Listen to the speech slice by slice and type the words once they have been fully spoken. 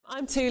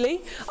I'm Thuli.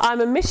 I'm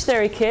a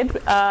missionary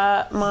kid.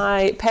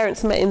 My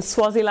parents met in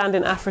Swaziland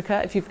in Africa.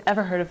 If you've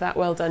ever heard of that,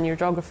 well done. Your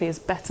geography is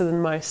better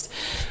than most.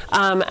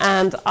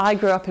 And I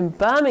grew up in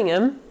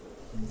Birmingham.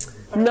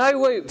 No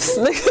whoops.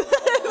 From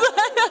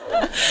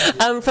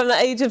the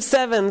age of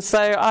 7. So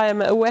I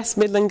am a West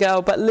Midland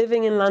girl, but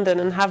living in London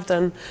and have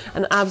done,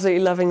 and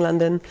absolutely loving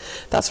London.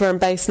 That's where I'm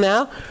based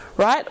now.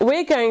 Right,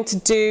 we're going to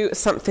do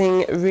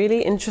something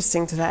really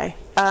interesting today.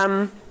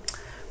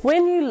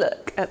 When you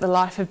look at the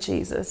life of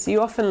Jesus,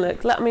 you often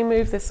look, let me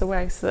move this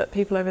away so that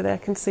people over there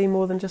can see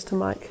more than just a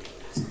mic.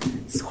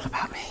 It's all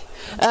about me.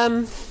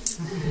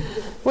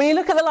 When you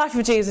look at the life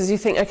of Jesus, you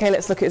think, okay,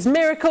 let's look at his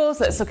miracles,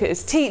 let's look at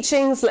his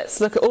teachings, let's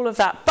look at all of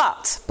that.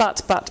 But,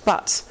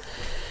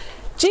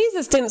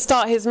 Jesus didn't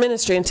start his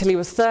ministry until he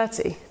was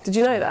 30. Did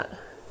you know that?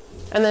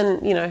 And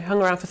then,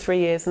 hung around for 3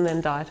 years and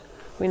then died.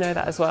 We know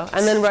that as well.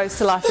 And then rose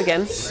to life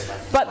again.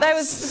 But there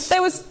was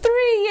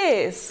 3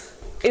 years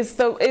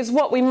is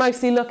what we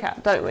mostly look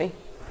at, don't we,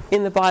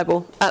 in the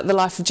Bible, at the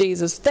life of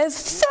Jesus. There's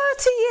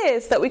 30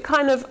 years that we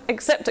kind of,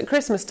 except at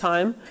Christmas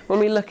time, when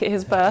we look at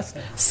his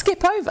birth,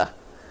 skip over.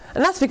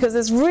 And that's because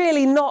there's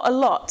really not a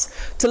lot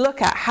to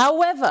look at.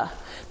 However,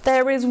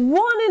 there is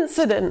one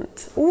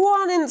instance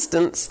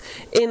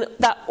in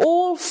that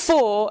all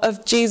 4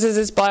 of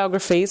Jesus'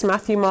 biographies,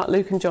 Matthew, Mark,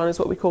 Luke and John is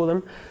what we call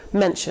them,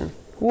 mention.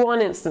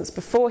 One instance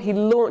before he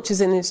launches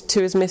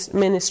into his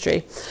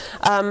ministry.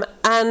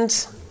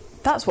 And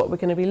that's what we're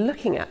going to be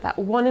looking at, that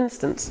one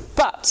instance.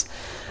 But,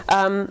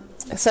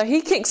 so he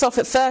kicks off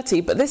at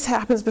 30, but this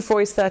happens before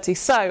he's 30.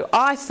 So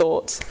I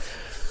thought,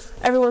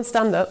 everyone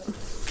stand up.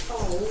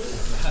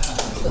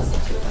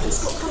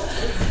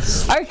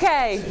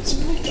 Okay,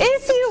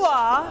 if you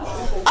are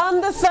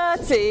under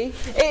 30, it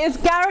is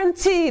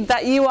guaranteed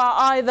that you are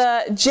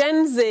either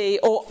Gen Z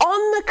or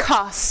on the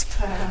cusp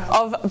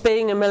of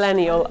being a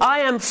millennial. I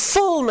am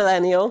full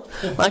millennial,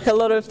 like a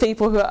lot of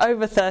people who are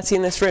over 30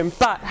 in this room.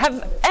 But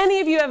have any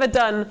of you ever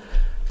done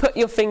put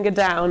your finger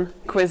down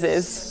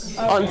quizzes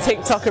on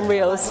TikTok and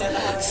Reels?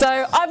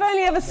 So I've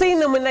only ever seen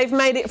them when they've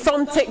made it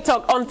from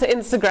TikTok onto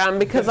Instagram,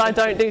 because I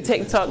don't do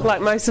TikTok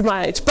like most of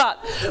my age. But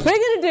we're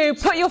going to do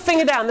put your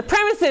finger down. The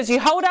premise is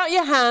you hold out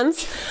your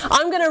hands.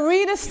 I'm going to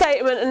read a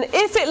statement, and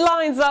if it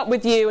lines up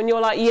with you and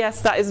you're like, yes,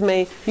 that is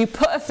me, you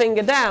put a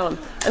finger down.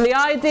 And the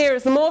idea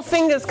is the more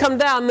fingers come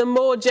down, the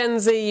more Gen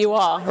Z you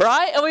are,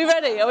 right? Are we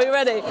ready?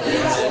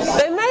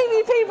 There may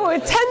be people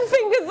with 10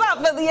 fingers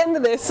up at the end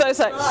of this. So,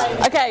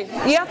 okay,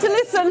 you have to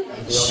listen.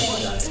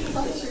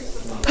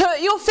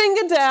 Put your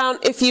finger down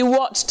if you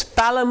watched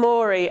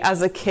Balamory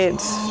as a kid.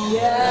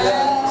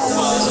 Yes.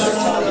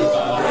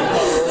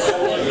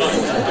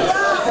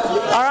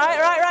 All right.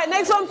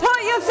 Next one,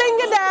 put your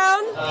finger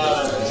down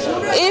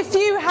if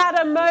you had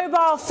a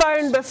mobile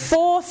phone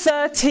before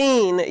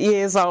 13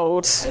 years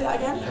old. Say that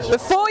again?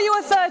 Before you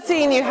were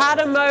 13, you had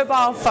a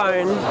mobile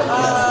phone. All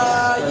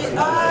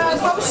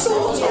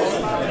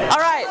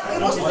right.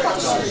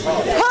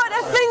 Put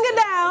a finger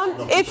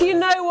down if you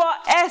know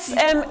what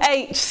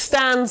SMH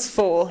stands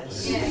for.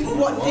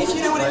 What, if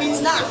you know what it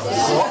means now?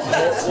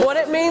 What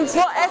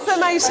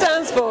SMH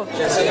stands for.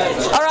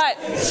 All right.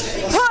 Put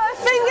a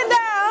finger down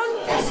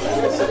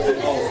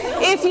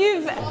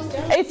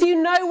if you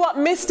know what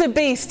Mr.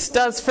 Beast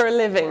does for a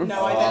living.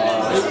 No, I don't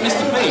know.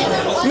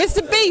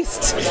 Mr.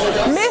 Beast.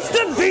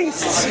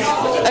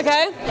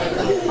 Okay?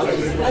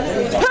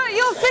 Put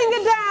your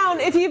finger down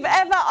if you've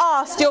ever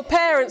asked your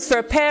parents for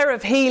a pair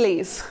of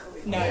Heelys.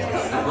 No.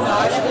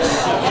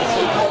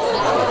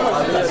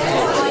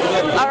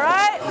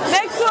 Alright,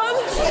 next one.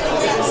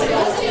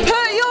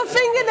 Put your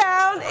finger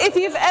down if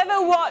you've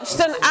ever watched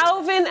an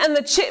Alvin and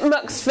the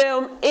Chipmunks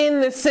film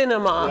in the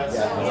cinema.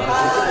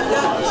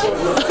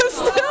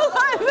 Still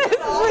like this.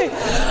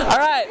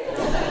 Alright.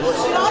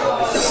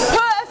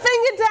 Put a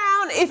finger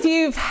down if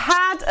you've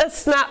had a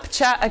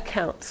Snapchat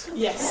account.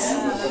 Yes.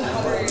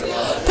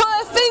 Put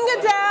a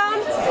finger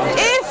down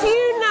if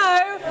you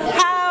know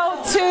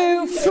how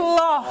to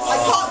floss. I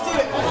can't do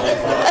it.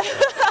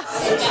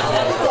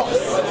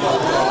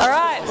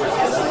 Alright.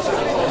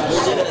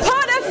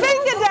 Put a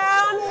finger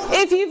down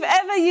if you've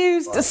ever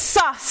used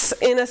sus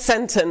in a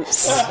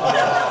sentence.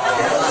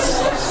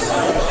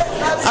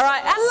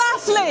 Alright, and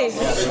lastly,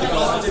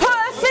 put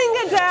a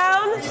finger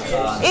down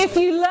if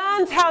you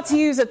learned how to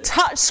use a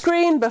touch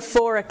screen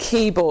before a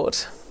keyboard.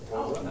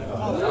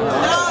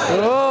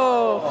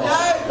 Oh.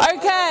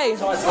 Okay.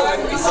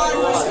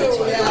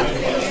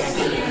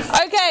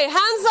 Okay,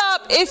 hands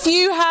up if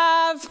you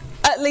have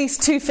at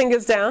least 2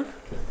 fingers down.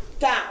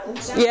 Down?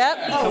 Yep.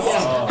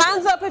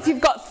 Hands up if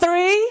you've got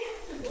 3,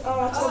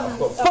 4,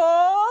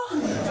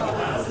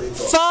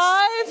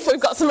 5. We've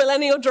got some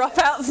millennial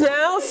dropouts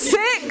now.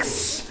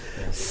 6,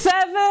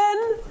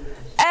 7,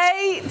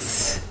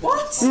 8, 9,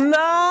 10.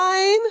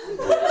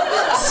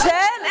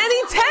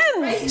 Any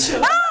 10s?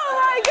 Oh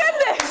my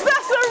goodness,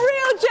 that's a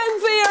real Gen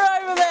Zer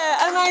over there.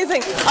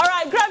 Amazing. All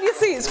right, grab your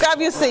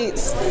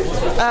seats.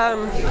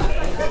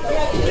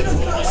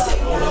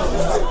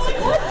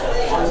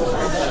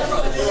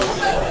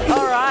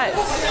 All right.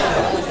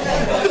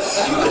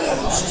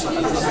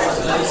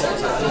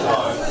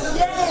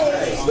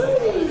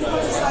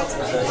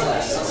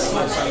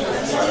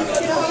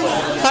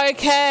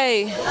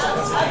 Okay.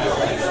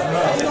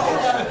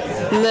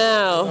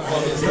 Now,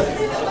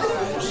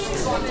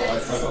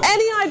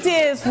 any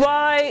ideas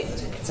why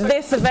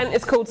this event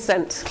is called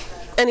Sent?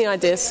 Any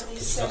ideas?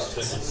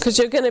 Because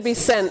you're going to be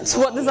sent.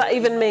 What does that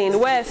even mean?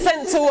 Where?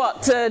 Sent to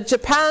what? To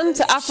Japan?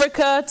 To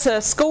Africa?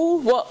 To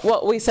school? What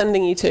are we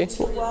sending you to?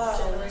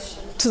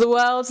 To the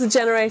world, to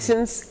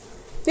generations.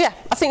 Yeah,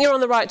 I think you're on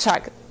the right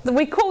track.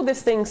 We call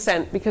this thing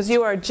Sent because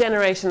you are a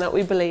generation that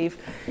we believe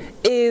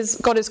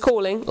God is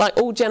calling, like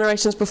all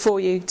generations before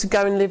you, to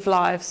go and live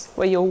lives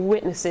where you're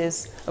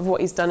witnesses of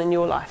what He's done in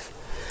your life.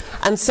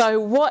 And so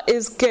what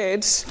is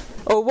good,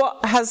 or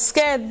what has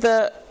scared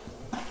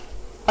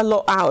a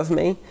lot out of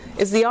me,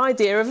 is the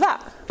idea of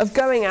that, of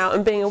going out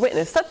and being a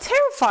witness. That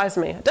terrifies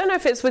me. I don't know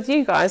if it's with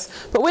you guys,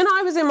 but when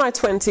I was in my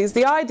 20s,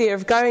 the idea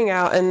of going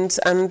out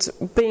and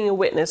being a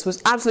witness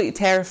was absolutely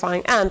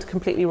terrifying and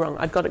completely wrong.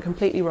 I'd got it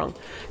completely wrong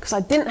because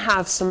I didn't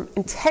have some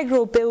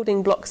integral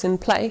building blocks in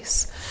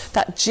place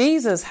that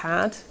Jesus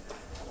had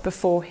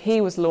before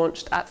He was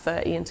launched at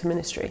 30 into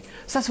ministry.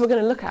 So that's what we're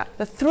going to look at.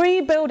 The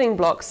 3 building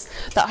blocks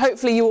that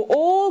hopefully you will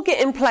all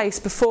get in place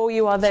before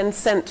you are then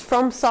sent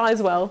from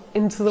Sizewell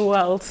into the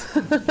world.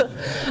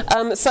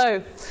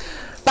 So,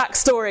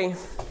 backstory.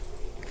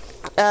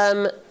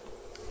 A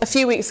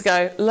few weeks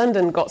ago,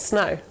 London got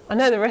snow. I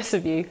know the rest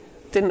of you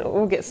didn't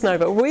all get snow,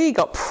 but we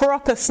got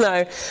proper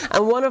snow.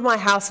 And one of my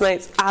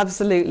housemates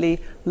absolutely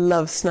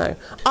loves snow.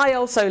 I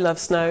also love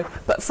snow,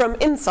 but from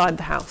inside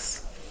the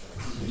house.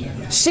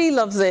 She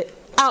loves it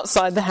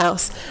outside the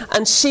house,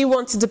 and she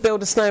wanted to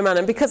build a snowman,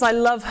 and because I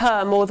love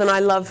her more than I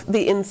love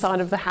the inside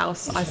of the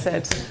house, I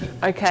said,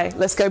 okay,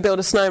 let's go build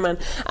a snowman.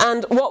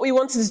 And what we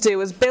wanted to do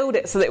was build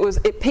it so that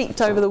it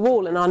peeked over the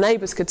wall and our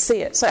neighbours could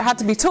see it, so it had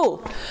to be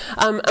tall.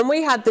 And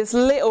we had this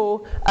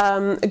little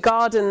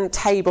garden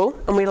table,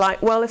 and we were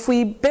like, well, if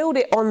we build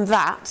it on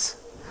that,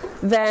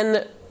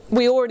 then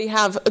we already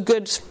have a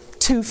good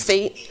 2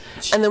 feet,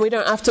 and then we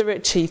don't have to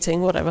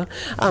cheating, whatever.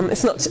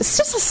 It's just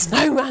a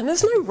snowman.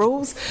 There's no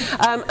rules.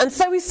 And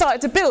so we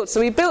started to build.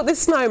 So we built this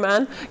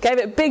snowman, gave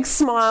it a big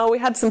smile. We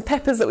had some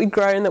peppers that we'd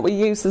grown that we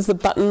used as the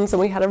buttons, and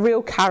we had a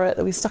real carrot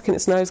that we stuck in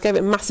its nose, gave it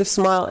a massive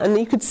smile, and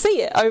you could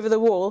see it over the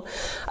wall.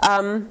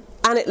 And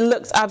it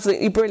looked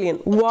absolutely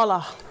brilliant.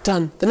 Voila,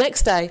 done. The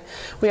next day,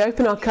 we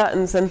opened our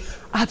curtains, and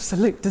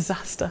absolute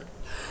disaster.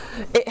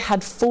 It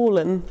had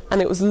fallen,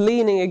 and it was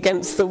leaning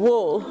against the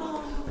wall.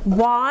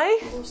 Why?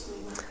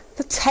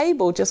 The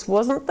table just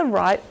wasn't the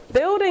right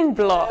building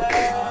block.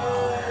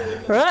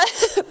 Right?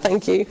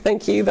 Thank you.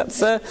 That's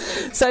so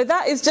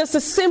that is just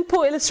a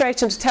simple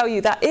illustration to tell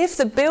you that if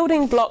the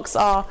building blocks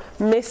are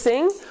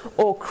missing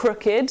or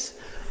crooked,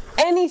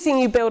 anything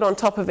you build on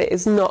top of it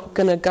is not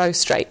going to go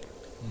straight.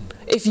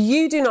 If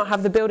you do not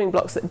have the building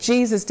blocks that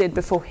Jesus did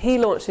before He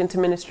launched into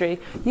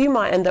ministry, you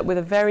might end up with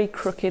a very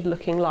crooked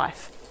looking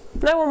life.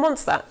 No one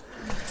wants that.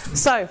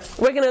 So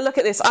we're going to look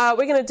at this.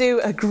 We're going to do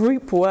a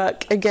group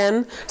work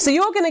again. So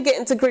you're going to get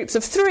into groups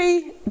of 3.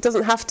 It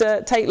doesn't have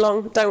to take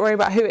long. Don't worry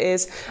about who it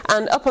is.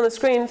 And up on the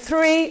screen,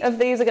 3 of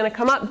these are going to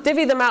come up.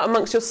 Divvy them out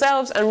amongst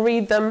yourselves and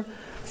read them.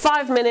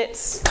 5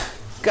 minutes.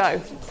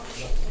 Go.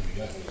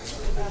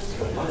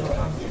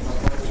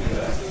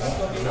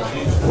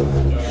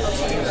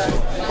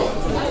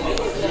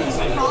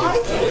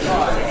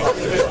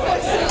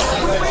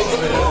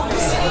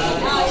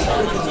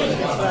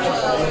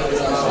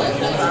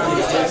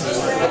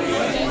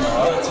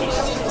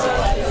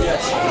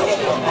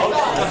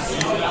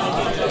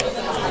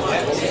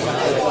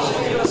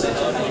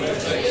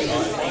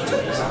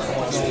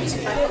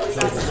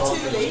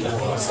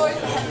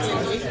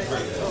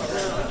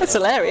 That's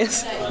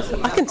hilarious.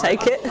 I can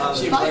take it.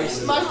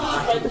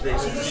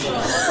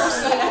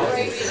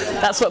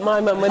 That's what my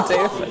mum would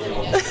do.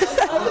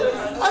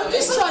 I'm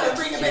just trying to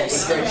bring a bit of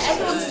spirit.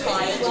 Everyone's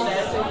tired, you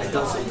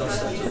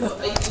know.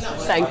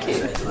 Thank you.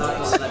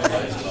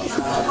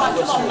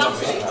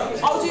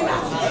 I'll do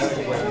that.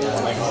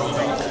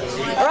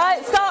 All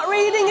right, start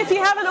reading if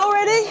you haven't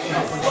already.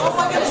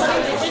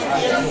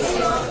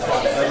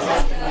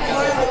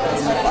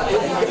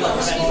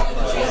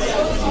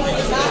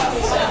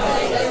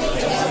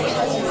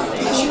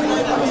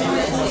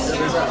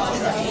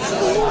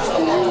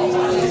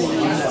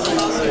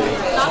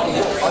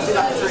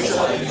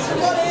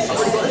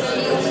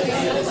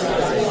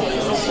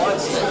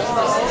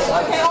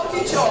 Okay, I'll do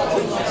John.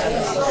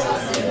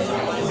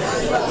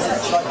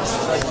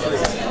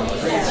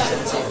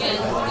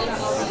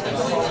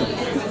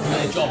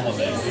 John one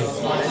there.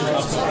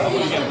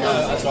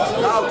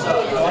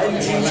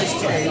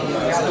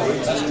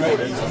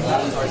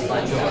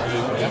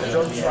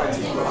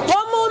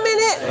 One more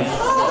minute.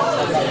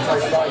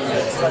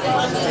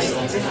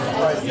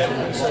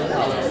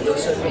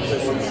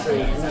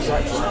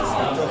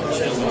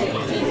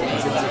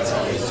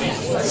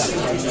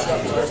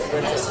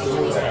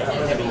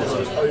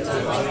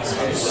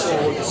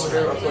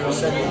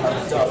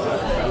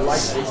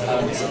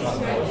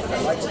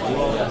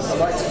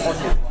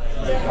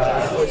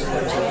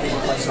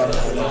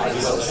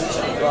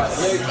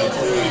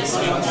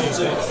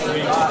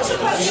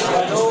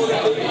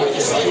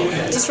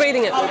 Just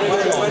reading it. 30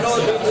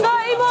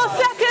 more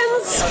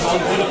seconds.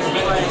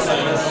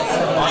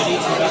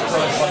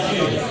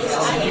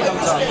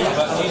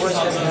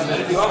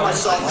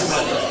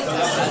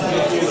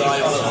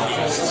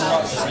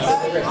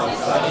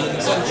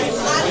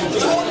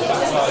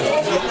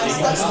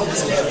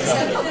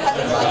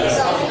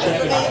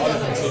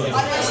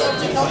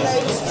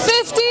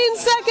 Fifteen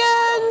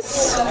seconds.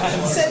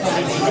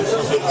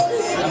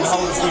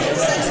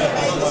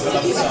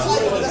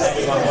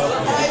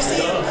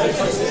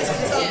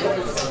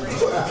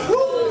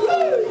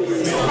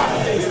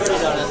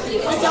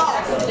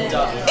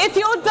 If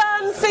you're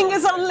done,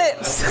 fingers on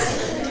lips.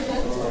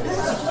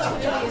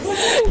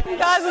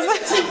 Guys,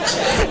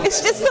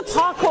 it's just the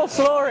parkour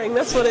flooring,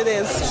 that's what it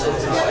is.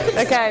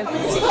 Okay,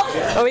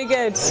 are we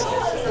good?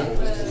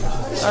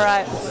 All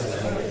right.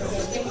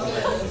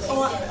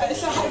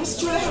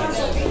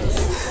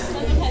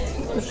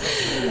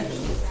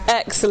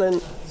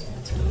 Excellent.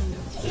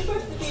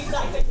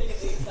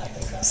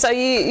 So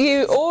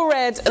you all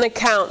read an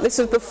account. This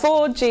was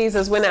before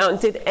Jesus went out and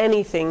did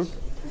anything.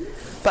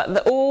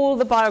 But all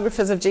the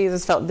biographers of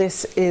Jesus felt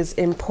this is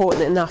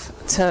important enough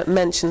to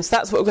mention. So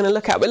that's what we're going to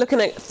look at. We're looking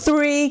at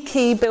 3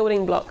 key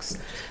building blocks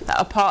that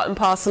are part and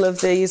parcel of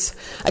these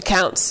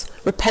accounts.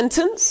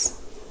 Repentance,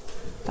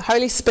 the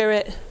Holy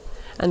Spirit,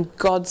 and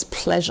God's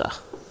pleasure.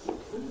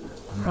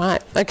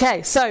 Right.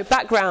 Okay, so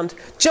background.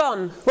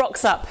 John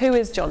rocks up. Who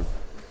is John?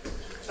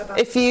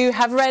 If you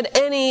have read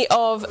any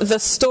of the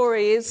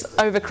stories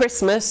over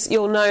Christmas,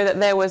 you'll know that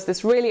there was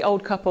this really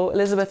old couple,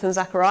 Elizabeth and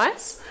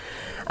Zacharias,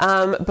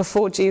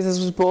 before Jesus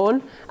was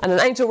born, and an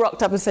angel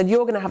rocked up and said,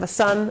 "You're going to have a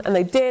son," and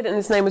they did, and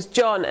his name was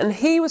John, and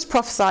he was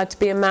prophesied to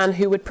be a man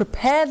who would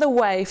prepare the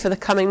way for the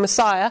coming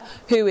Messiah,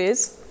 who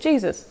is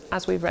Jesus,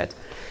 as we've read.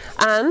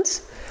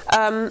 And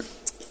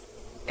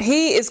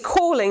he is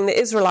calling the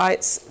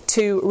Israelites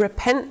to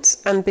repent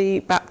and be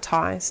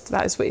baptized.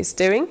 That is what he's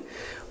doing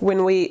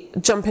when we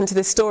jump into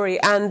this story,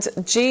 and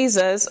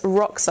Jesus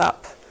rocks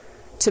up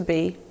to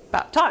be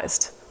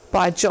baptized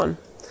by John.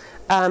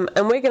 And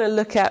we're going to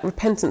look at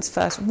repentance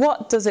first.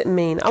 What does it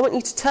mean? I want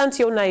you to turn to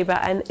your neighbour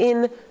and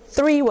in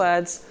 3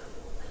 words,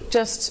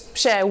 just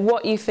share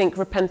what you think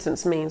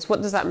repentance means.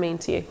 What does that mean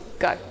to you?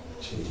 Go.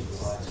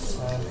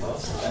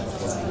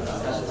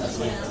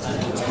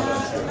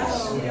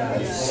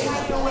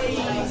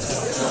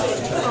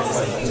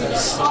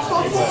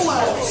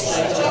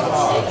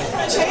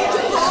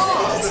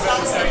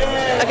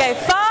 Okay,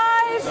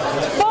 5,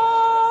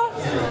 4,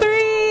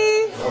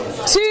 3,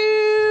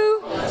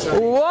 2,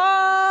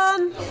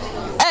 1.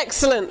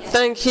 Excellent,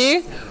 thank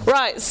you.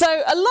 Right, so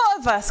a lot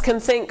of us can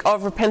think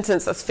of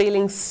repentance as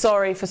feeling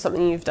sorry for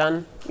something you've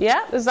done.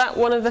 Yeah, is that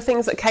one of the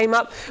things that came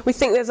up? We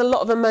think there's a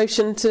lot of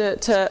emotion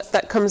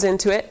that comes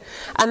into it,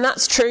 and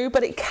that's true,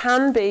 but it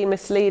can be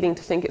misleading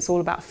to think it's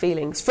all about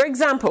feelings. For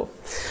example,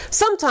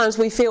 sometimes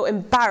we feel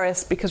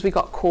embarrassed because we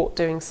got caught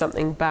doing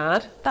something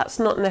bad. That's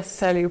not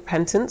necessarily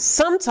repentance.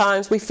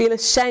 Sometimes we feel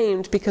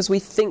ashamed because we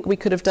think we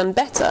could have done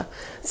better.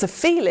 It's a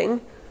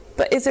feeling,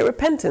 but is it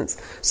repentance?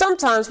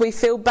 Sometimes we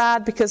feel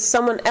bad because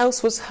someone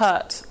else was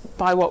hurt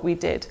by what we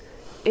did.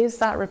 Is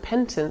that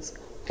repentance?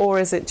 Or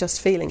is it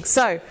just feelings?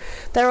 So,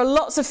 there are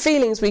lots of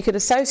feelings we could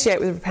associate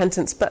with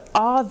repentance, but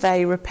are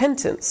they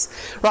repentance?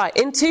 Right,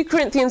 in 2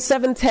 Corinthians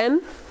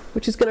 7:10,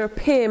 which is going to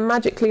appear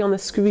magically on the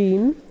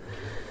screen.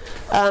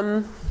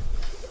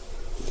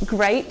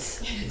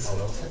 Great.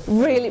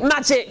 Really,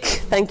 magic,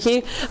 thank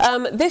you.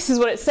 This is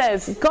what it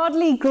says.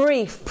 Godly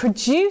grief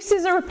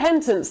produces a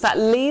repentance that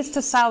leads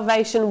to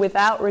salvation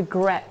without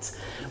regret,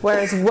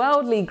 whereas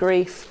worldly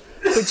grief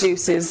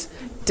produces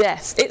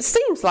death. It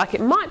seems like it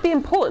might be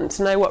important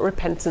to know what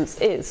repentance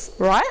is,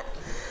 right?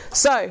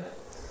 So,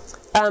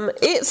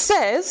 it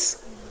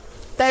says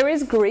there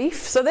is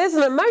grief, so there's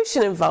an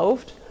emotion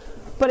involved,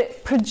 but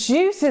it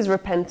produces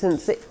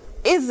repentance. It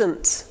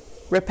isn't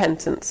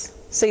repentance.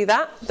 See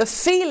that? The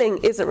feeling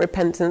isn't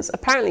repentance.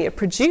 Apparently it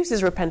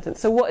produces repentance.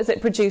 So what is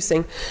it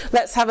producing?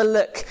 Let's have a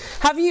look.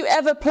 Have you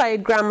ever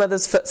played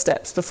Grandmother's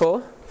Footsteps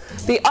before?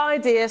 The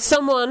idea,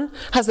 someone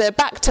has their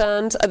back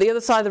turned at the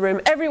other side of the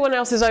room, everyone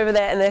else is over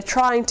there, and they're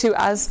trying to,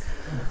 as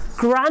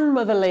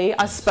grandmotherly,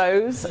 I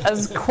suppose,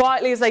 as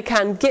quietly as they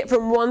can, get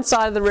from one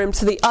side of the room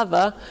to the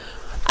other,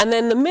 and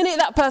then the minute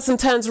that person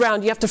turns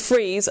around, you have to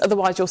freeze,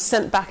 otherwise you're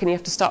sent back and you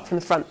have to start from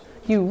the front.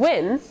 You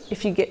win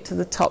if you get to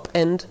the top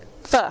end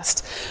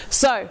first.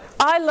 So,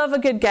 I love a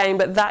good game,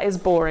 but that is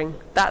boring.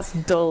 That's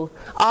dull.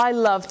 I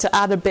love to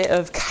add a bit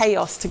of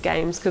chaos to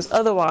games, because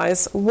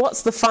otherwise,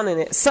 what's the fun in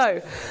it?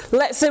 So,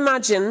 let's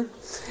imagine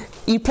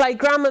you play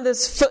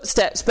Grandmother's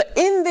Footsteps, but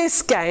in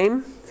this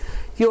game,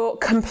 you're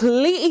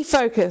completely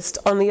focused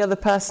on the other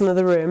person in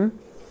the room,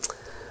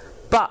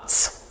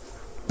 but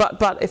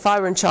if I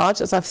were in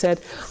charge, as I've said,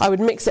 I would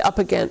mix it up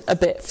again a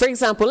bit. For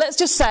example, let's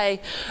just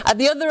say at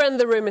the other end of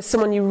the room is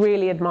someone you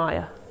really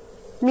admire.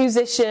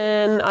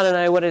 Musician, I don't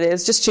know what it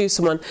is, just choose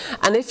someone.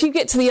 And if you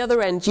get to the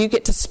other end, you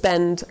get to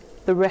spend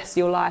the rest of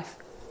your life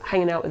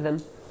hanging out with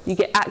them. You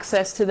get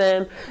access to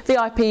them.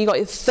 VIP, you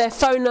got their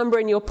phone number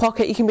in your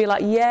pocket. You can be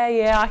like,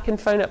 yeah, I can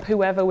phone up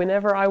whoever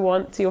whenever I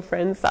want to your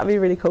friends. That'd be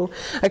really cool.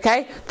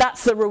 Okay,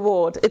 that's the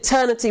reward.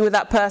 Eternity with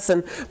that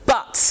person.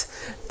 But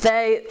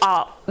they're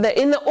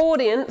in the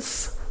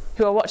audience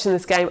who are watching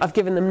this game. I've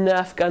given them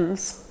Nerf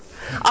guns.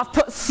 I've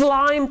put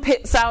slime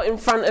pits out in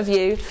front of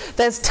you.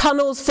 There's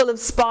tunnels full of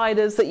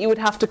spiders that you would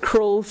have to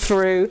crawl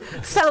through.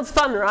 Sounds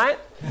fun, right?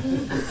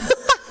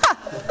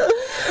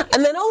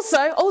 And then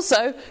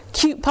also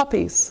cute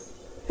puppies.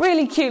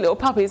 Really cute little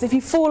puppies. If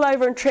you fall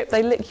over and trip,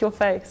 they lick your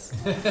face.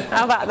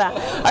 How about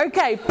that?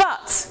 Okay,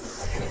 but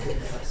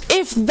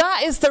if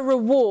that is the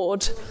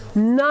reward,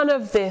 none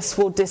of this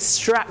will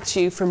distract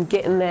you from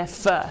getting there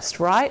first,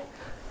 right?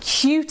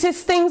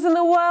 Cutest things in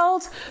the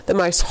world, the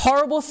most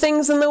horrible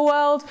things in the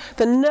world,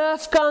 the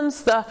Nerf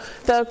guns,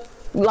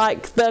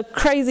 the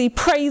crazy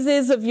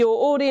praises of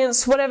your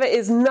audience, whatever it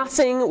is,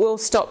 nothing will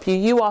stop you.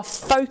 You are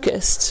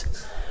focused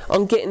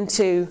on getting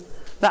to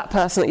that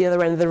person at the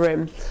other end of the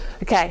room.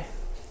 Okay.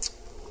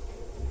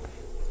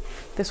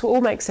 This will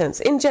all make sense.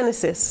 In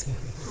Genesis,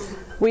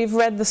 we've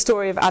read the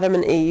story of Adam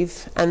and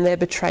Eve and their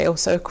betrayal.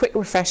 So a quick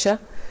refresher.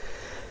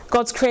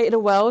 God's created a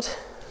world,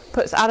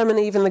 puts Adam and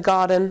Eve in the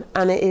garden,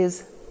 and it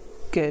is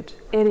good.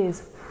 It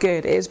is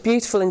good. It is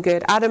beautiful and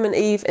good. Adam and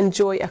Eve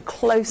enjoy a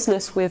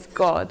closeness with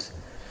God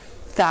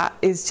that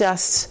is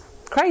just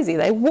crazy.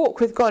 They walk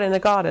with God in a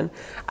garden,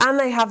 and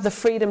they have the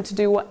freedom to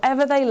do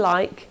whatever they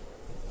like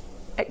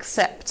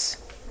except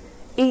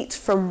eat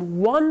from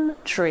one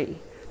tree.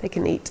 They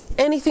can eat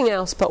anything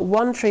else but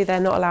one tree they're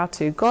not allowed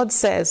to. God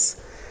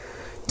says,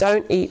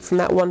 don't eat from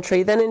that one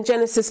tree. Then in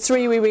Genesis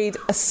 3 we read,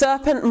 a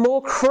serpent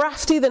more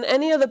crafty than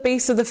any other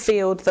beast of the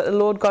field that the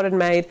Lord God had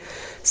made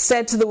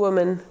said to the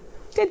woman,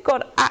 did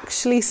God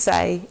actually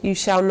say you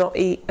shall not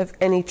eat of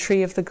any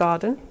tree of the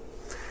garden?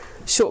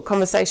 Short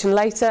conversation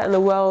later and the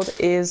world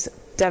is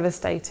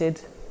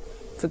devastated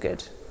for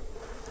good.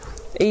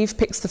 Eve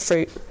picks the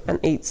fruit and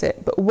eats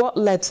it. But what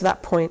led to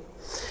that point?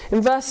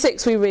 In verse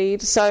 6 we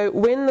read, so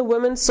when the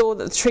woman saw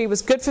that the tree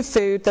was good for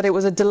food, that it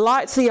was a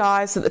delight to the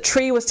eyes, that the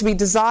tree was to be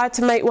desired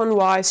to make one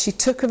wise, she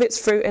took of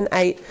its fruit and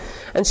ate,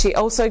 and she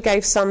also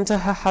gave some to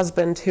her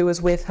husband who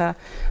was with her,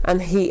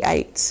 and he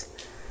ate.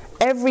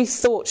 Every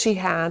thought she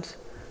had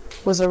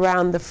was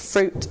around the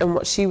fruit and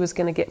what she was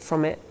going to get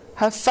from it.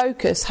 Her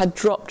focus had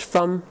dropped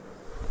from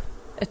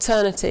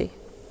eternity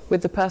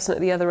with the person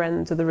at the other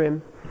end of the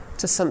room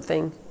to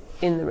something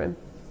in the room.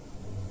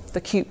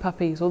 The cute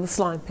puppies or the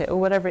slime pit or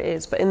whatever it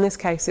is. But in this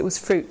case it was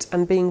fruit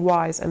and being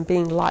wise and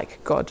being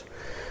like God.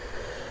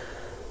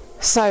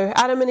 So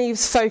Adam and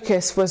Eve's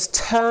focus was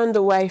turned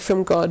away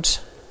from God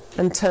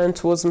and turned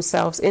towards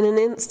themselves. In an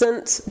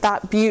instant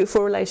that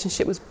beautiful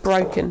relationship was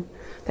broken.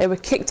 They were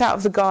kicked out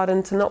of the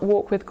garden to not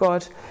walk with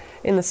God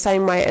in the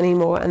same way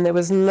anymore, and there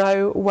was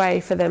no way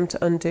for them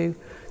to undo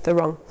the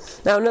wrong.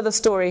 Now another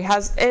story.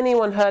 Has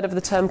anyone heard of the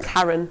term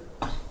Karen?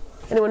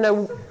 Anyone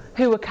know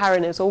who a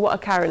Karen is or what a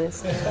Karen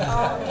is?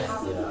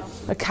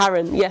 A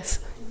Karen, yes.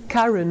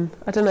 Karen.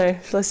 I don't know.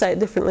 Shall I say it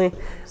differently?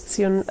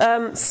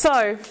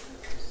 So,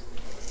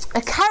 a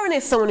Karen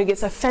is someone who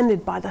gets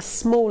offended by the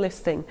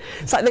smallest thing.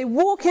 It's like they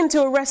walk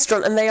into a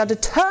restaurant and they are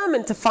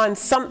determined to find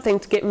something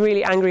to get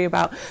really angry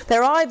about.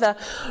 They're either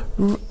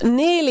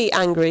nearly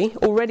angry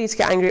or ready to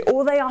get angry,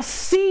 or they are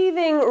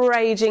seething,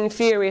 raging,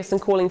 furious and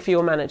calling for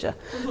your manager.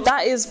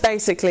 That is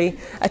basically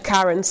a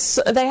Karen.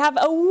 So they have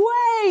a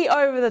way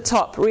over the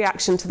top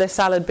reaction to their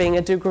salad being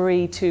a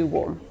degree too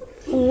warm.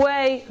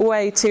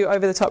 Way too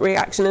over the top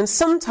reaction. And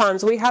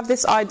sometimes we have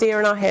this idea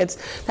in our heads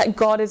that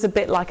God is a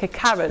bit like a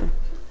Karen.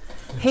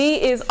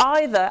 He is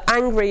either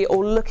angry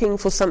or looking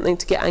for something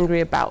to get angry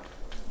about.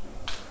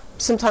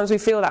 Sometimes we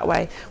feel that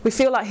way. We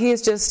feel like he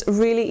is just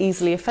really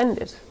easily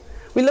offended.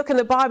 We look in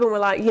the Bible and we're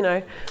like, you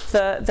know,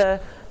 the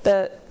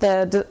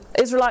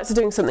Israelites are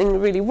doing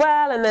something really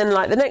well, and then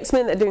like the next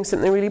minute they're doing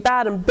something really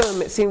bad, and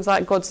boom, it seems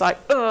like God's like,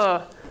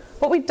 ugh.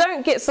 What we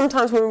don't get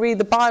sometimes when we read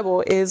the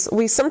Bible is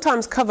we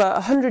sometimes cover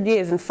 100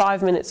 years in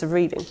 5 minutes of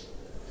reading.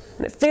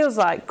 And it feels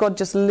like God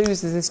just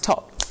loses his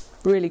top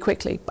really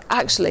quickly. But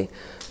actually,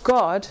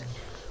 God,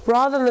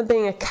 rather than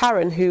being a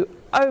Karen who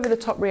over the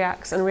top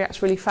reacts and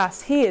reacts really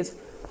fast, he is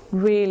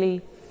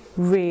really,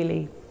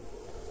 really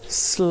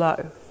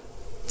slow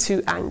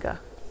to anger.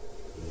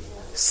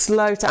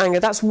 Slow to anger.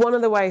 That's one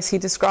of the ways he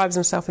describes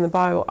himself in the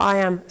Bible. I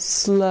am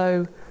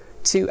slow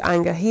to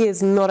anger. He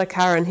is not a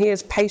Karen. He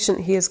is patient.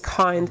 He is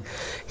kind.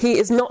 He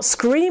is not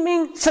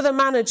screaming for the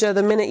manager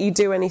the minute you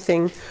do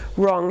anything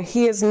wrong.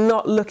 He is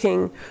not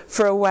looking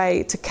for a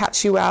way to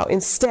catch you out.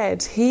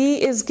 Instead,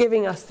 he is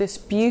giving us this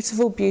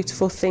beautiful,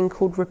 beautiful thing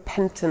called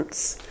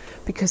repentance,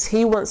 because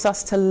he wants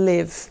us to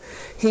live.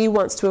 He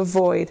wants to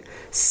avoid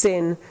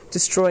sin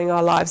destroying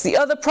our lives. The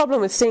other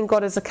problem with seeing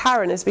God as a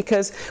Karen is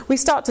because we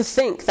start to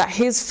think that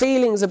his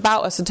feelings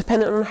about us are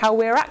dependent on how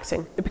we're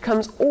acting. It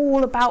becomes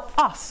all about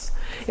us.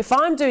 If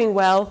I'm doing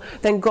well,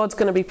 then God's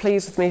going to be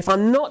pleased with me. If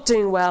I'm not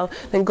doing well,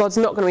 then God's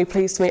not going to be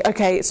pleased with me.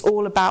 Okay, it's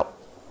all about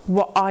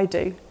what I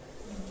do.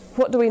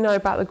 What do we know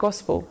about the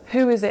gospel?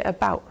 Who is it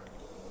about?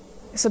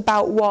 It's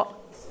about what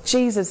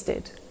Jesus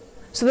did.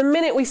 So the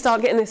minute we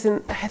start getting this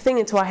thing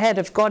into our head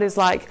of God is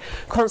like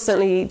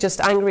constantly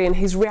just angry and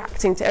he's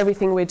reacting to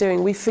everything we're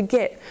doing, we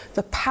forget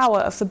the power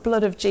of the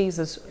blood of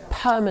Jesus,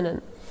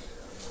 permanent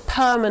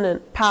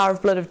power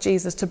of blood of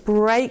Jesus to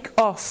break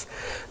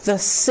off the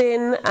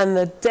sin and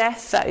the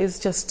death that is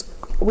just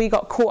we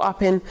got caught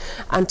up in,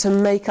 and to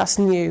make us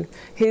new.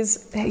 He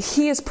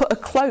has put a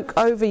cloak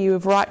over you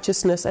of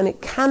righteousness, and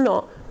it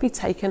cannot be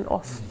taken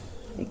off.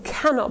 It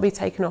cannot be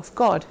taken off.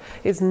 God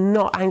is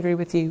not angry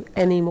with you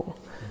anymore.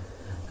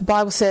 The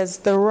Bible says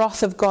the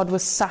wrath of God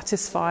was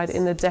satisfied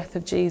in the death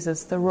of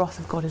Jesus. The wrath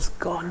of God is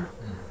gone.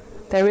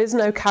 There is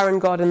no Karen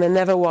God, and there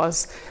never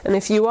was. And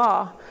if you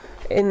are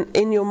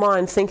in your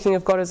mind thinking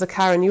of God as a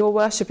Karen, you're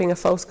worshipping a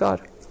false God.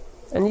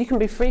 And you can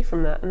be free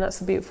from that, and that's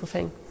the beautiful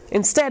thing.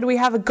 Instead, we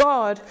have a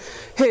God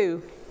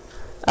who,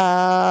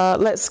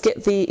 let's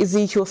get the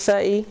Ezekiel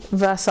 30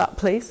 verse up,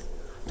 please.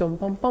 Dum,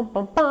 bum, bum,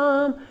 bum,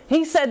 bum.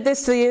 He said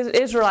this to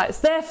the Israelites,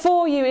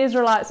 "Therefore, you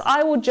Israelites,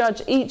 I will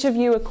judge each of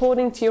you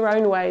according to your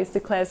own ways,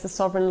 declares the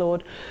sovereign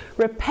Lord.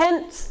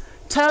 Repent,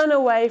 turn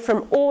away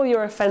from all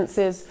your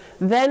offences,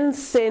 then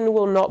sin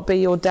will not be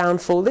your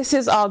downfall." This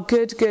is our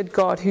good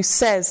God who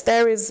says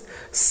there is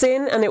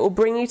sin and it will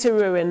bring you to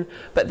ruin,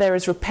 but there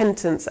is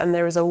repentance and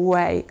there is a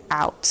way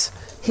out.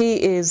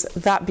 He is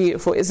that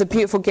beautiful. It's a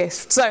beautiful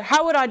gift. So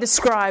how would I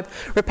describe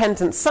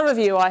repentance? Some of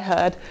you, I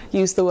heard,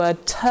 use the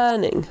word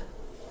turning.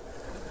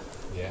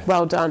 Yeah.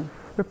 Well done.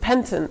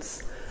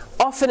 Repentance.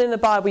 Often in the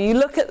Bible,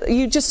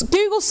 you just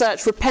Google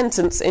search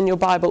repentance in your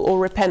Bible or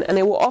repent, and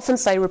it will often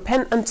say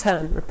repent and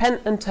turn,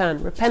 repent and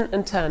turn, repent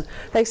and turn.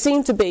 They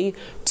seem to be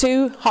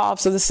two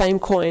halves of the same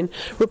coin.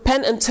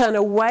 Repent and turn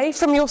away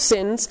from your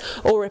sins,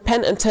 or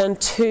repent and turn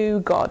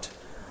to God.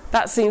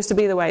 That seems to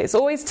be the way. It's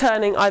always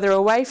turning either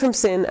away from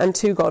sin and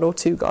to God, or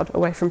to God,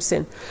 away from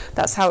sin.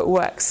 That's how it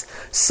works.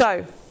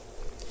 So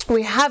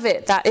we have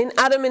it that in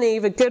Adam and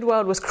Eve, a good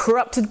world was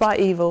corrupted by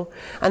evil,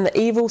 and the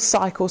evil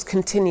cycles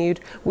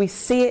continued. We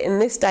see it in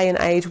this day and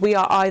age. We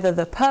are either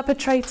the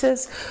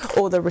perpetrators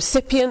or the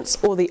recipients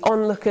or the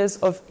onlookers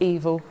of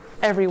evil.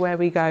 Everywhere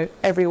we go,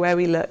 everywhere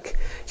we look.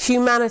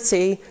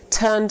 Humanity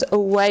turned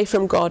away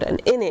from God,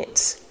 and in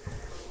it,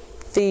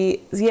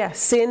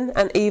 sin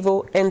and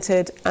evil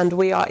entered, and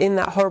we are in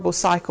that horrible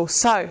cycle.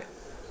 So,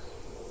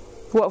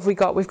 what have we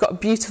got? We've got a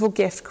beautiful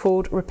gift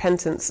called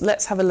repentance.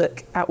 Let's have a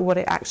look at what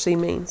it actually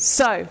means.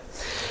 So,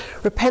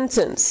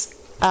 repentance,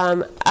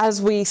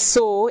 as we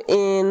saw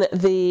in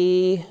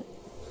the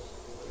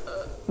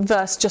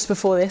verse just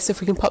before this, if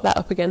we can pop that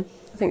up again.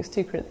 I think it's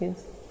 2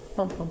 Corinthians.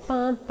 Bum, bum,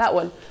 bum. That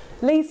one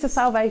leads to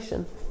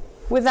salvation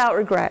without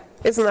regret.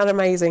 Isn't that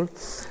amazing?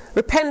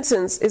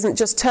 Repentance isn't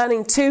just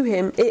turning to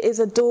him, it is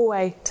a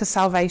doorway to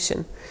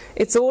salvation.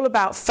 It's all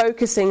about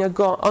focusing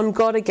on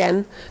God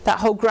again, that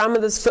whole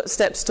grandmother's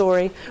footstep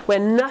story, where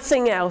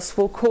nothing else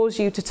will cause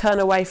you to turn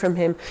away from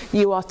him.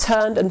 You are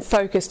turned and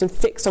focused and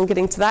fixed on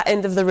getting to that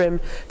end of the room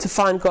to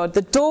find God.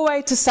 The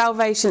doorway to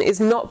salvation is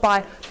not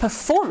by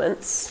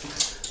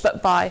performance,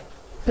 but by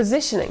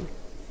positioning.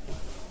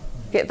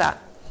 Get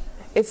that?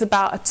 It's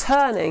about a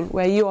turning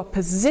where you are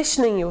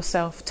positioning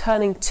yourself,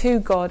 turning to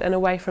God and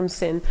away from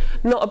sin,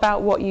 not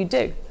about what you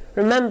do.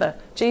 Remember,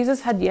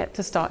 Jesus had yet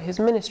to start his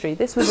ministry.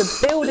 This was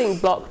a building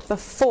block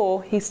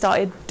before he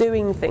started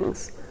doing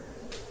things.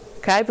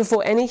 Okay,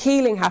 before any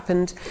healing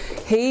happened,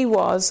 he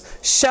was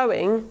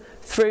showing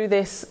through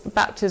this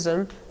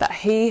baptism that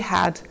he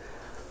had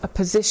a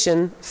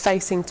position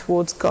facing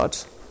towards God.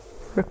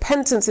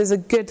 Repentance is a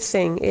good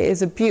thing. It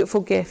is a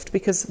beautiful gift,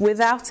 because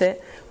without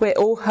it, we're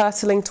all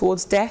hurtling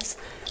towards death,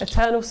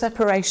 eternal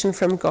separation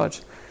from God.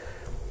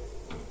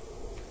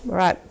 All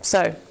right,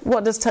 so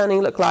what does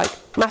turning look like?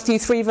 Matthew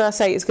 3 verse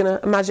 8 is going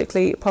to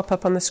magically pop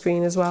up on the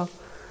screen as well.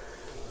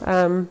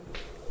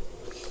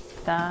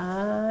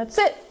 That's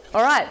it.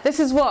 All right, this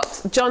is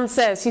what John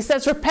says. He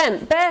says,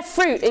 repent, bear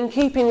fruit in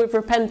keeping with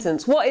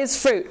repentance. What is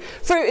fruit?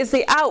 Fruit is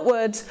the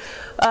outward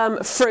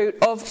fruit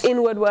of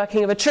inward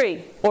working of a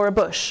tree or a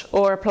bush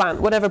or a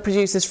plant, whatever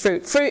produces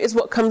fruit. Fruit is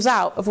what comes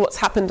out of what's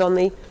happened on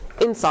the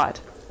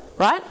inside,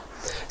 right?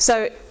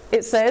 So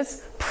it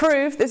says,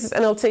 prove, this is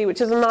NLT, which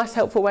is a nice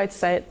helpful way to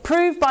say it,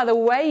 prove by the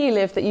way you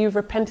live that you've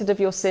repented of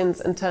your sins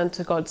and turned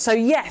to God. So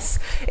yes,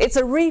 it's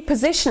a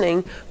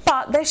repositioning,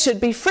 but there should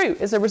be fruit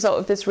as a result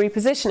of this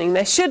repositioning.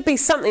 There should be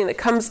something that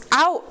comes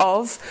out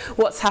of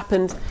what's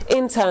happened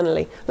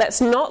internally.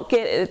 Let's not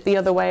get it the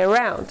other way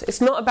around. It's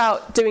not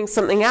about doing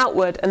something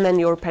outward and then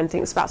you're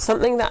repenting. It's about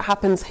something that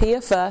happens here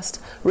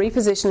first,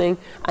 repositioning,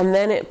 and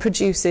then it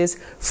produces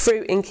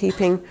fruit in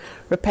keeping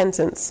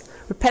repentance.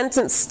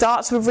 Repentance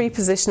starts with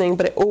repositioning,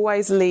 but it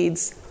always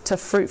leads to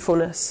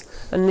fruitfulness,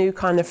 a new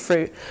kind of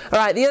fruit. All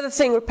right, the other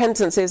thing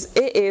repentance is,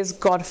 it is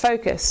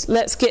God-focused.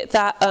 Let's get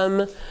that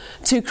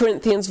 2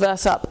 Corinthians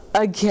verse up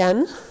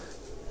again,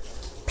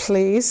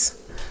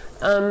 please.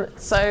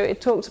 So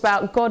it talks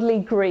about godly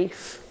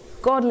grief.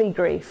 Godly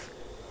grief.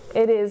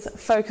 It is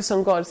focus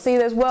on God. See,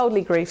 there's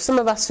worldly grief. Some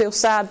of us feel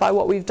sad by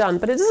what we've done,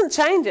 but it doesn't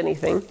change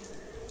anything.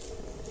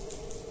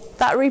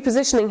 That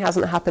repositioning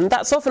hasn't happened.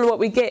 That's often what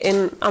we get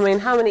in, how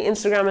many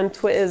Instagram and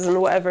Twitters and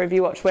whatever have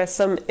you watched where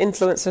some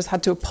influencers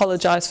had to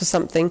apologise for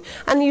something,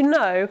 and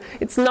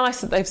it's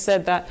nice that they've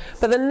said that,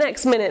 but the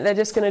next minute they're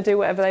just going to do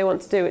whatever they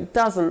want to do. It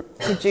doesn't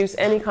produce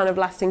any kind of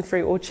lasting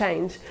fruit or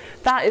change.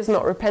 That is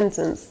not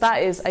repentance.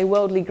 That is a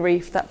worldly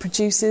grief that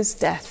produces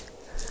death,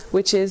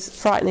 which is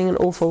frightening and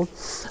awful.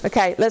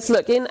 Okay, let's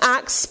look. In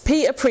Acts,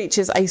 Peter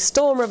preaches a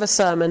storm of a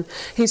sermon.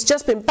 He's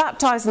just been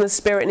baptised in the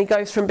Spirit, and he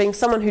goes from being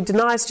someone who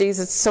denies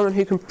Jesus to someone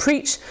who can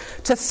preach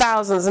to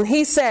thousands. And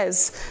he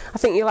says, I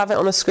think you'll have it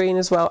on the screen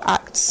as well,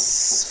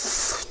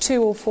 Acts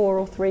 2 or 4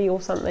 or 3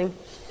 or something.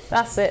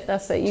 That's it.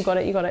 You got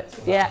it.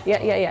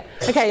 Yeah.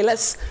 Okay,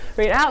 let's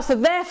read it out. So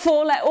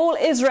therefore, let all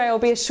Israel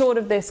be assured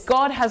of this.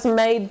 God has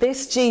made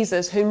this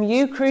Jesus, whom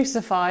you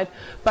crucified,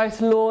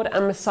 both Lord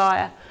and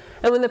Messiah.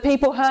 And when the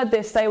people heard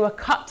this, they were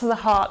cut to the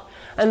heart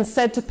and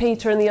said to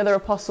Peter and the other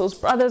apostles,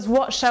 brothers,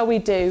 what shall we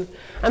do?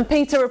 And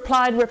Peter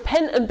replied,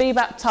 repent and be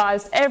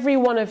baptized, every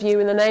one of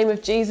you, in the name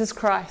of Jesus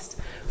Christ,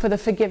 for the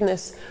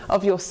forgiveness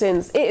of your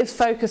sins. It is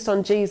focused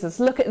on Jesus.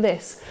 Look at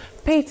this.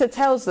 Peter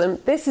tells them,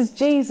 this is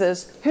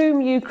Jesus,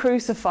 whom you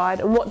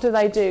crucified. And what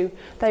do?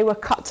 They were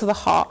cut to the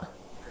heart.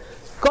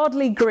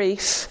 Godly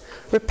grief,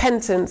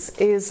 repentance,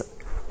 is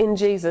in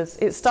Jesus.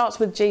 It starts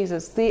with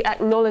Jesus, the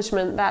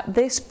acknowledgement that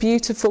this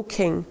beautiful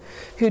King,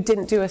 who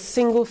didn't do a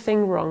single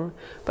thing wrong,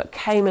 but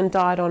came and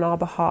died on our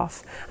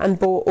behalf and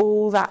bore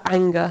all that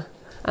anger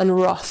and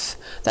wrath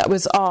that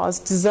was ours,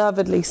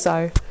 deservedly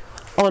so,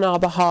 on our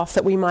behalf,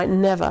 that we might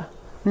never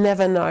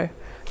know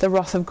the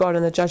wrath of God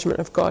and the judgment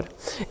of God.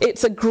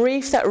 It's a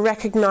grief that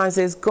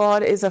recognises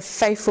God is a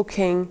faithful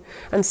King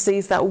and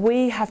sees that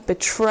we have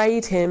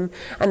betrayed him,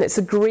 and it's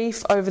a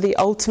grief over the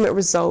ultimate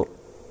result.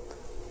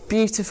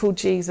 Beautiful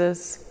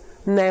Jesus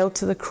nailed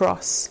to the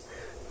cross,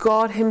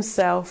 God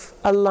himself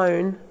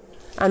alone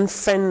and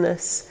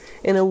friendless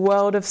in a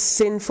world of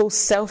sinful,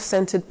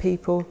 self-centered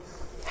people,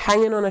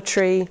 hanging on a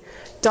tree,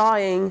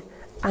 dying,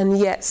 and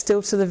yet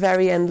still to the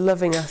very end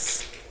loving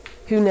us,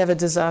 who never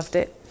deserved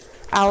it.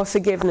 Our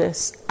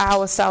forgiveness,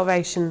 our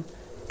salvation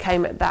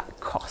came at that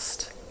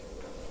cost.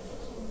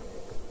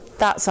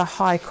 That's a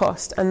high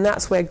cost, and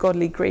that's where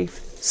godly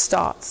grief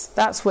starts.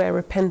 That's where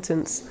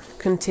repentance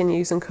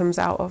continues and comes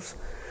out of.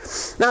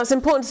 Now, it's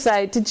important to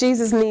say, did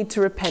Jesus need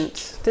to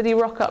repent? Did he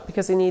rock up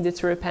because he needed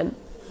to repent?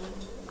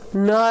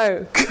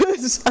 No. Good.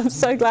 I'm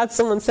so glad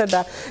someone said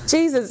that.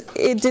 Jesus,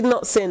 he did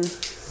not sin.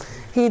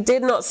 He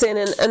did not sin.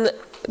 And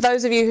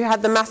those of you who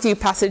had the Matthew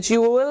passage,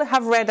 you will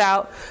have read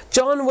out,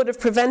 John would have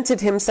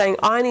prevented him saying,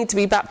 I need to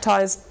be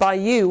baptized by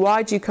you.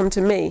 Why do you come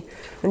to me?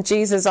 And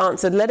Jesus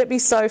answered, let it be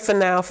so for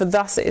now, for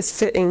thus it is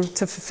fitting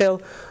to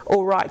fulfill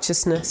all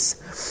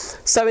righteousness.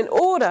 So in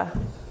order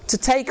to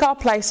take our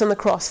place on the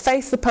cross,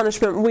 face the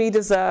punishment we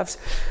deserved,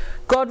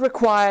 God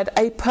required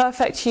a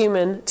perfect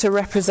human to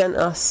represent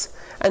us.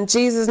 And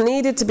Jesus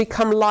needed to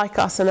become like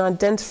us and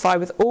identify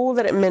with all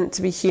that it meant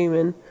to be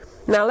human.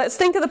 Now let's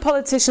think of the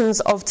politicians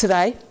of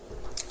today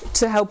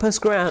to help us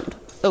ground.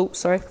 What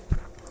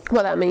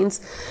that means.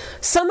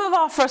 Some of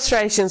our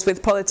frustrations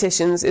with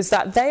politicians is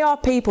that they are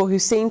people who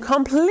seem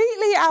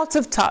completely out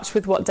of touch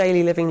with what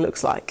daily living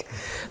looks like.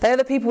 They are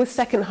the people with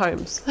second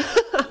homes.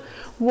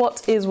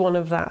 What is one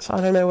of that? I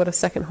don't know what a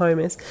second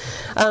home is.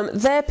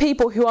 They're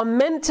people who are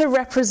meant to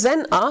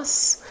represent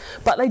us,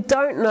 but they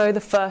don't know the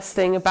first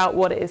thing about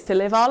what it is to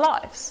live our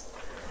lives.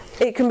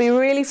 It can be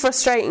really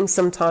frustrating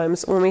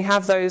sometimes when we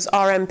have those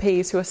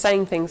RMPs who are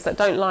saying things that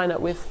don't line up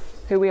with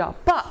who we are.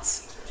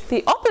 But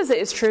the opposite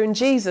is true in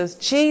Jesus.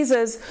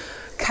 Jesus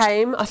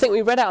came, I think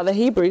we read out the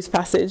Hebrews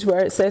passage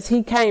where it says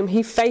he came,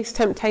 he faced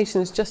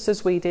temptations just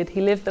as we did, he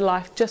lived the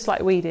life just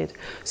like we did,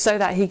 so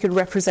that he could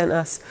represent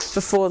us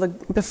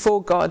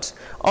before God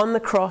on the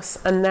cross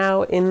and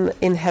now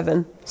in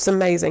heaven. It's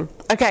amazing.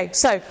 Okay,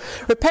 so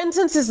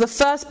repentance is the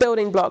first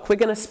building block. We're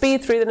going to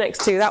speed through the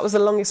next two. That was the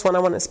longest one I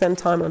want to spend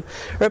time on.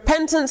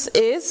 Repentance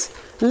is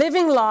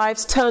living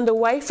lives turned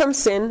away from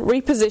sin,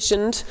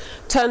 repositioned,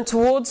 turned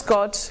towards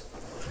God,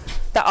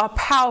 that are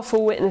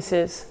powerful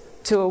witnesses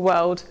to a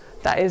world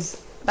that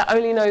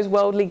only knows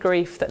worldly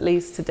grief that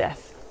leads to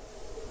death.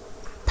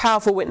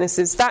 Powerful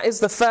witnesses. That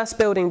is the first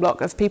building block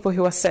of people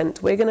who are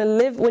sent. We're going to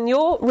live, when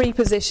you're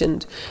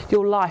repositioned,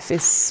 your life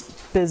is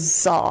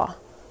bizarre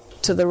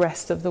to the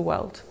rest of the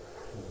world.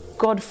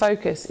 God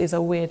focus is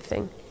a weird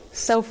thing.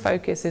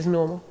 Self-focus is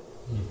normal.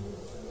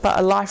 But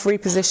a life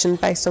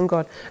repositioned based on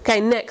God. Okay,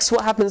 next,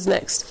 what happens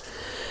next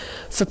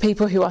for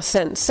people who are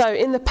sent? So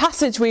in the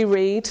passage we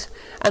read,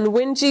 and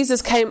when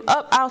Jesus came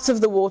up out of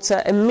the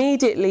water,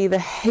 immediately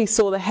he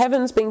saw the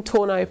heavens being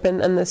torn open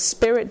and the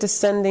Spirit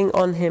descending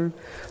on him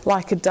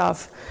like a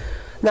dove.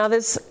 Now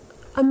there's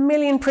a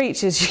million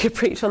preachers you could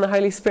preach on the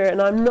Holy Spirit,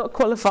 and I'm not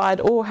qualified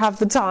or have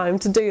the time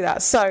to do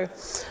that. So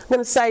I'm going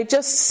to say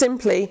just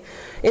simply,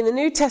 in the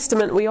New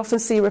Testament we often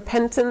see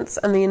repentance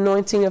and the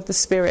anointing of the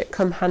Spirit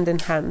come hand in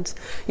hand.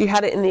 You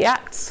had it in the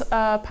Acts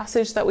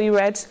passage that we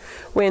read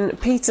when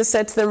Peter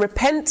said to them,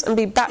 "Repent and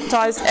be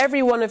baptized,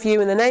 every one of you,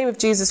 in the name of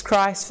Jesus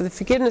Christ for the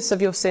forgiveness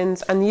of your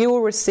sins, and you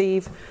will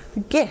receive the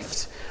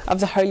gift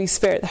of the Holy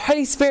Spirit." The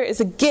Holy Spirit is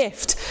a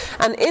gift,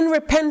 and in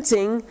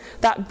repenting,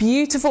 that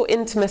beautiful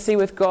intimacy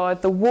with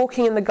God, the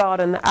walking in the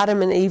garden that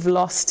Adam and Eve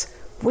lost,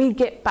 we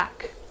get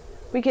back.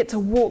 We get to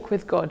walk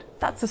with God.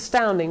 That's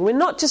astounding. We're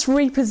not just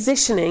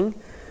repositioning,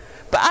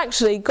 but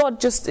actually God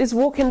just is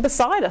walking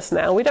beside us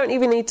now. We don't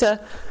even need to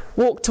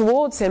walk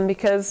towards him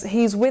because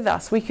he's with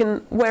us. We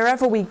can,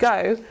 wherever we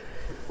go,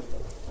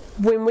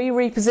 when we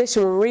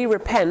reposition, when we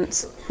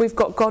repent, we've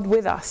got God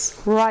with us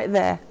right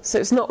there. So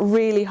it's not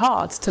really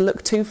hard to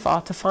look too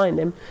far to find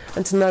him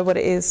and to know what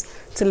it is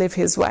to live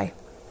his way.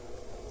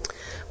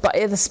 But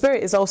the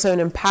Spirit is also an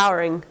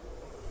empowering,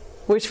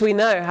 which we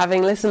know,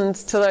 having listened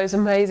to those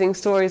amazing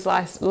stories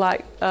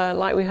like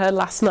we heard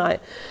last night.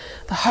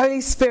 The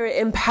Holy Spirit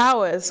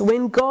empowers.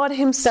 When God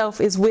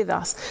himself is with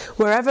us,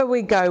 wherever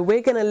we go,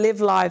 we're going to live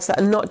lives that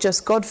are not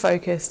just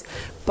God-focused,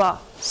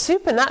 but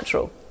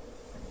supernatural.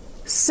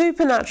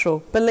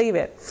 Supernatural, believe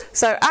it.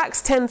 So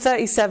Acts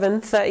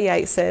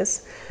 10:37-38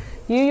 says,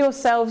 "You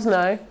yourselves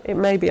know," it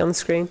may be on the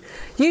screen,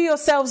 "you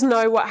yourselves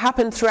know what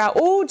happened throughout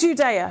all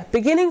Judea,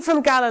 beginning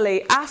from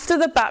Galilee after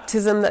the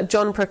baptism that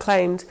John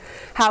proclaimed,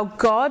 how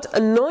God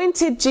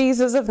anointed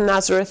Jesus of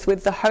Nazareth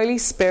with the Holy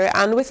Spirit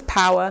and with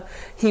power.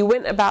 He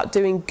went about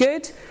doing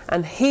good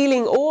and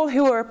healing all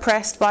who were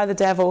oppressed by the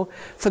devil,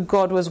 for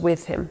God was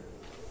with him."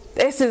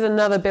 This is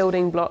another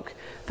building block,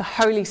 the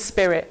Holy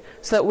Spirit,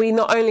 so that we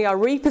not only are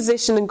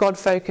repositioned and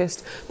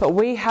God-focused, but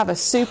we have a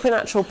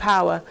supernatural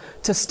power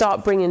to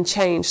start bringing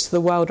change to the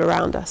world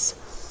around us.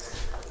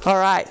 All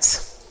right.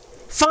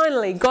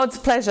 Finally, God's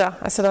pleasure.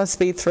 I said I'd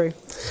speed through.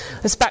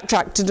 Let's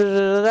backtrack.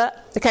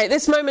 Okay, at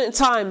this moment in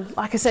time,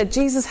 like I said,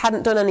 Jesus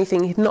hadn't done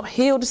anything. He'd not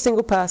healed a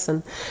single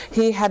person.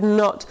 He had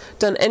not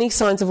done any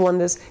signs of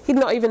wonders. He'd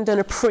not even done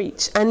a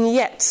preach. And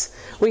yet,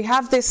 we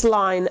have this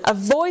line, "A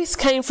voice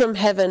came from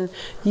heaven,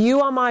 'You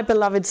are my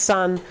beloved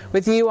Son,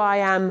 with you I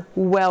am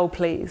well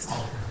pleased.'"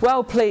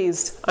 Well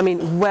pleased, I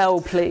mean well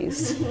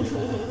pleased.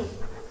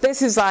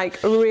 This is like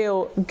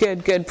real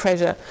good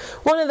pleasure.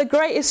 One of the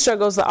greatest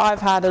struggles that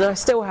I've had, and I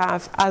still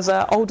have, as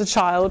an older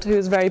child who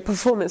is very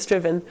performance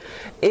driven,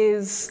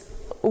 is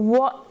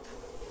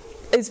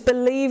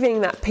believing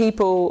that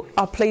people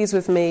are pleased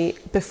with me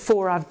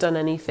before I've done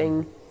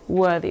anything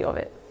worthy of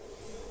it.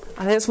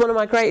 I think it's one of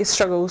my greatest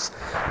struggles,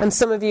 and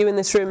some of you in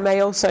this room may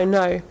also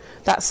know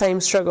that same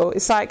struggle.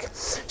 It's like,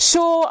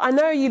 sure, I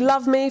know you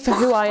love me for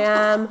who I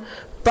am,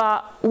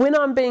 but when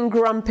I'm being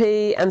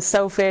grumpy and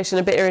selfish and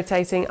a bit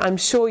irritating, I'm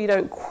sure you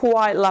don't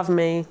quite love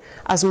me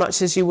as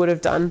much as you would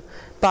have done.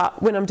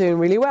 But when I'm doing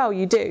really well,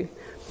 you do.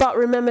 But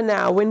remember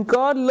now, when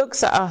God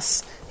looks at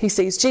us, he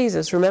sees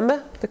Jesus.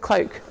 Remember? The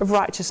cloak of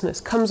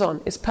righteousness comes on.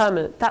 It's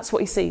permanent. That's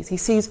what he sees. He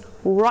sees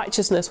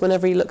righteousness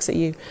whenever he looks at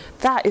you.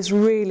 That is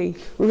really,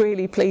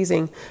 really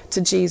pleasing to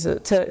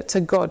Jesus, to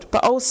God.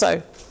 But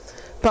also,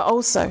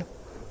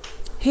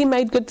 he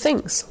made good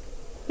things.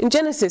 In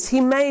Genesis,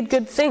 he made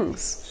good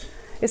things.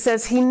 It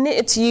says he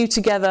knitted you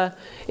together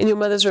in your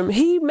mother's womb.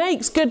 He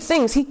makes good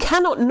things. He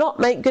cannot not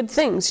make good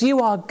things. You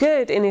are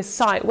good in his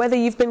sight. Whether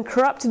you've been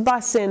corrupted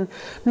by sin,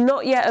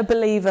 not yet a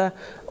believer,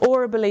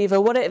 or a believer,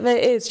 whatever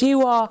it is,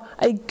 you are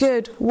a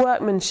good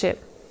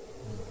workmanship.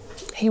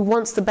 He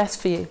wants the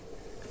best for you,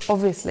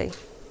 obviously.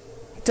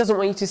 He doesn't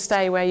want you to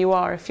stay where you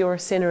are if you're a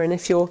sinner and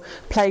if you're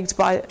plagued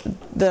by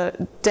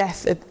the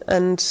death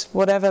and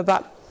whatever,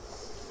 but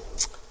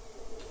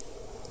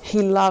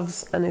he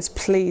loves and is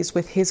pleased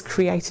with his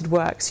created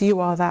works. You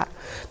are that.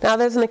 Now,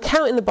 there's an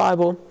account in the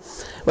Bible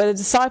where the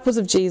disciples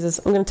of Jesus,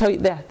 I'm going to tell you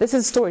there, this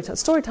is story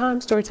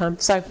time.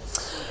 So,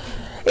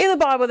 in the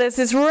Bible, there's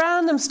this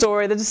random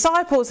story. The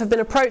disciples have been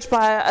approached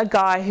by a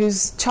guy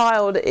whose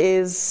child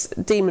is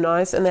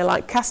demonized, and they're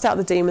like, cast out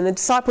the demon. The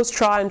disciples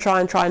try,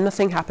 and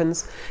nothing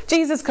happens.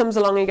 Jesus comes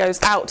along and goes,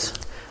 out,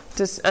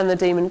 and the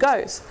demon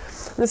goes.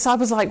 The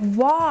disciples are like,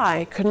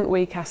 why couldn't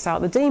we cast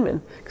out the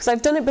demon? Because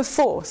they've done it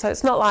before, so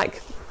it's not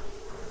like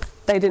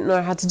they didn't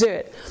know how to do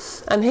it.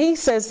 And he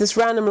says this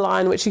random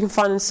line, which you can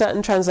find in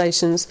certain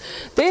translations,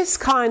 this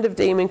kind of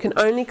demon can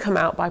only come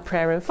out by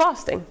prayer and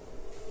fasting.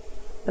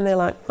 And they're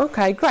like,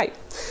 okay, great.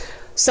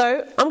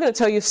 So I'm going to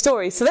tell you a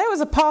story. So there was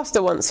a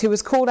pastor once who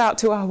was called out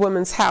to a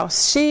woman's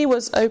house. She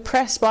was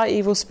oppressed by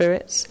evil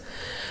spirits,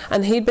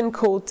 and he'd been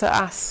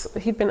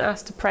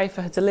asked to pray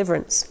for her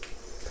deliverance.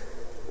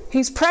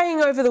 He's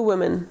praying over the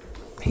woman.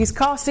 He's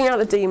casting out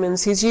the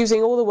demons. He's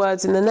using all the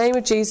words, in the name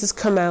of Jesus,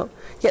 come out.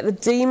 Yet the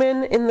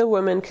demon in the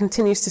woman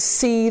continues to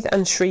seethe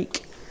and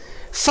shriek.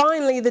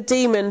 Finally, the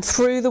demon,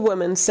 through the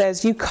woman,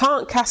 says, you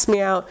can't cast me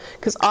out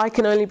because I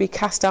can only be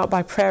cast out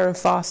by prayer and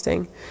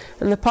fasting.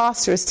 And the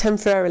pastor is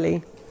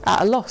temporarily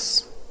at a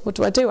loss. What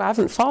do I do? I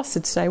haven't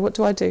fasted today. What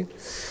do I do?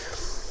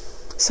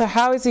 So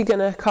how is he going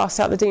to cast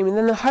out the demon?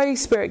 Then the Holy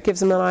Spirit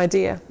gives him an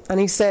idea, and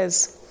he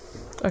says,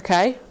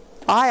 okay,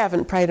 I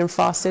haven't prayed and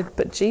fasted,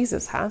 but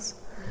Jesus has.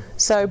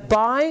 So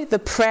by the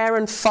prayer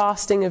and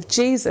fasting of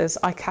Jesus,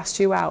 I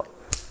cast you out.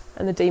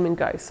 And the demon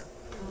goes.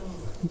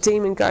 The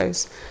demon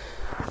goes.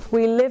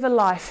 We live a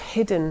life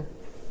hidden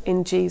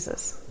in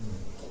Jesus.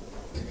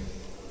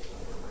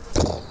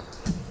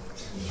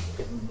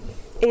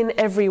 In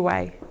every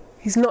way.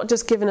 He's not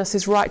just given us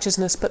his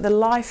righteousness, but the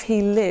life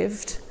he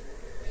lived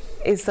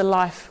is the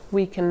life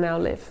we can now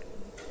live.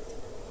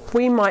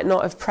 We might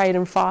not have prayed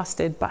and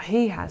fasted, but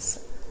he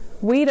has.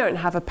 We don't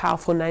have a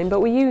powerful name,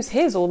 but we use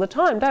his all the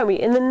time, don't we?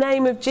 In the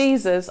name of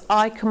Jesus,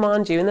 I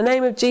command you. In the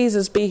name of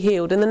Jesus, be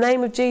healed. In the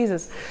name of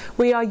Jesus,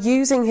 we are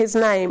using his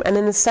name, and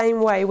in the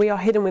same way, we are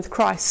hidden with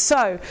Christ.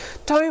 So,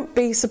 don't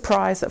be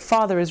surprised that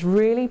Father is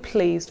really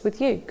pleased with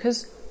you,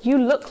 because you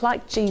look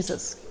like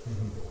Jesus.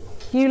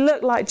 You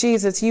look like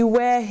Jesus. You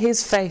wear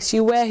his face.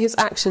 You wear his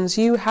actions.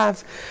 You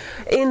have,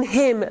 in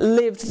him,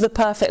 lived the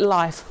perfect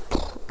life.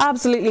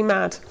 Absolutely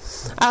mad.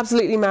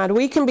 Absolutely mad.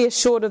 We can be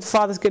assured of the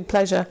Father's good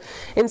pleasure.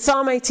 In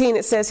Psalm 18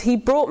 it says, he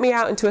brought me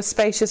out into a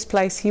spacious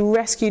place. He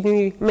rescued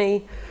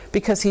me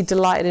because he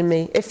delighted in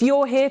me. If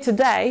you're here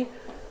today,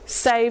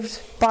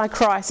 saved by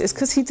Christ, it's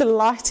because he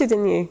delighted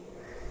in you.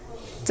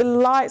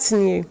 Delights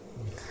in you.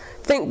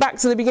 Think back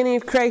to the beginning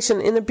of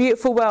creation. In the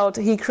beautiful world,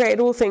 he created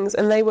all things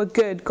and they were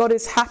good. God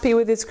is happy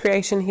with his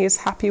creation. He is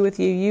happy with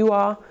you. You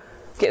are,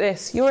 get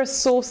this, you're a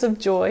source of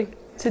joy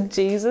to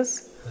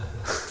Jesus.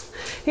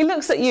 He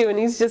looks at you and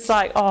he's just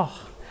like,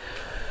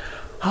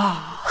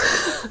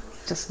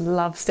 just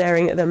love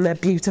staring at them. Their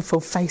beautiful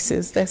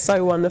faces. They're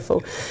so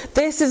wonderful.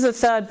 This is the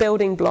third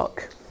building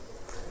block.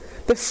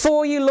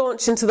 Before you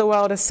launch into the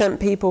world as sent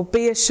people,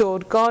 be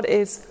assured God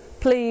is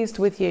pleased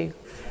with you.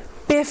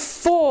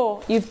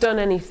 Before you've done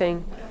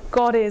anything,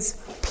 God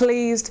is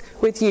pleased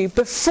with you.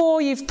 Before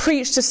you've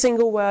preached a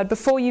single word,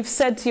 before you've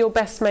said to your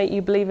best mate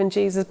you believe in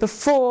Jesus,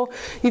 before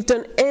you've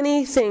done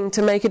anything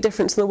to make a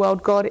difference in the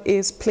world, God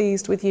is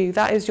pleased with you.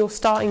 That is your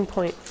starting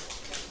point.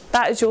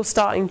 That is your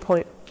starting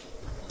point.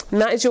 And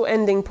that is your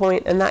ending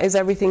point, and that is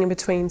everything in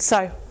between.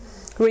 So,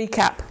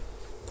 recap.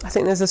 I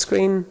think there's a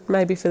screen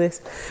maybe for this.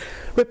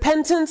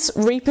 Repentance,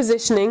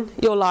 repositioning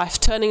your life,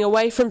 turning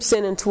away from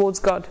sin and towards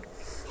God.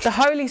 The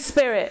Holy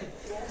Spirit,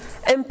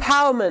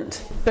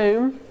 empowerment,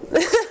 boom.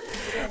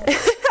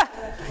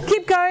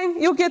 Keep going,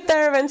 you'll get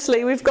there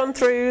eventually. We've gone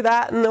through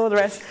that and all the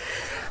rest.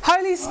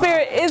 Holy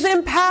Spirit is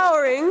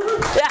empowering.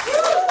 Yeah,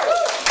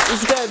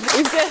 it's good.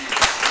 It's good.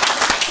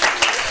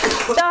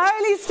 The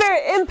Holy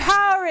Spirit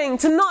empowering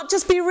to not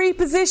just be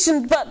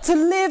repositioned, but to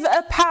live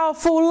a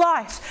powerful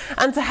life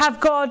and to have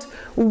God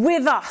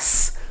with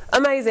us.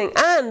 Amazing.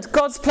 And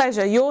God's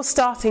pleasure, your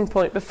starting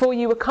point. Before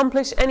you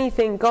accomplish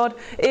anything, God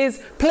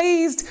is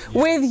pleased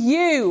with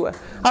you.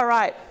 All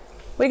right.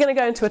 We're going to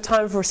go into a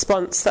time of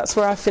response. That's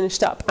where I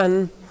finished up.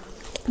 And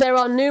there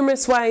are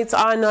numerous ways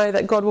I know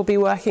that God will be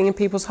working in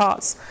people's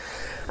hearts.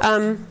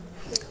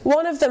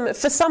 One of them,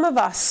 for some of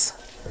us,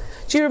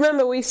 do you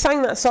remember we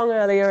sang that song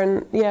earlier?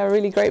 And yeah,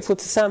 really grateful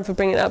to Sam for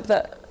bringing it up.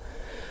 That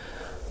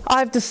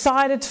I've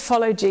decided to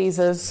follow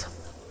Jesus.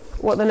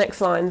 What are the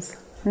next lines?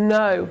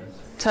 No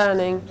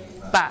turning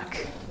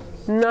back.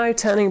 No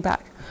turning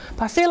back.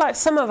 But I feel like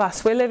some of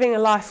us, we're living a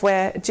life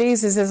where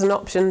Jesus is an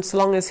option so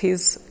long as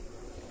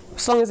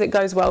it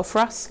goes well for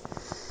us.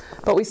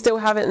 But we still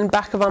have it in the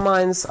back of our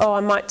minds,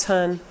 I might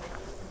turn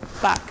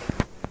back.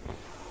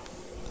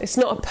 It's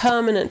not a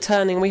permanent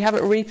turning. We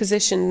haven't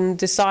repositioned and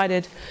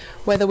decided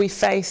whether we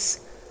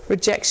face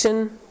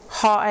rejection,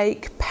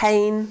 heartache,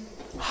 pain,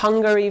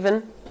 hunger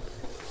even,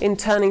 in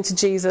turning to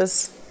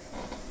Jesus.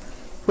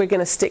 We're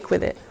going to stick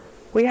with it.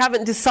 We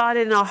haven't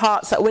decided in our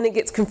hearts that when it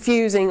gets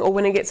confusing or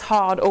when it gets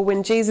hard or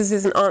when Jesus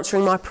isn't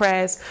answering my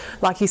prayers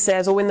like he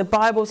says, or when the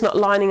Bible's not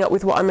lining up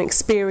with what I'm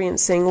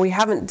experiencing, we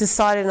haven't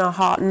decided in our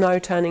heart, no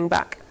turning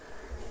back.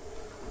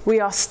 We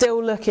are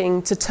still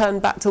looking to turn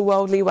back to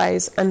worldly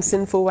ways and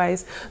sinful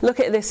ways. Look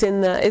at this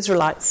in the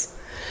Israelites.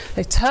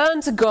 They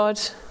turn to God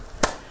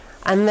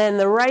and then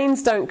the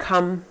rains don't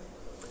come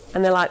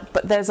and they're like,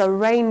 but there's a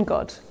rain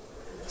God.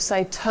 So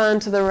they turn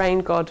to the rain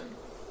God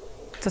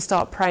to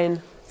start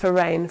praying for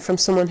rain from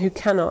someone who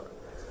cannot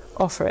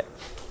offer it.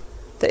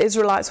 The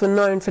Israelites were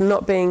known for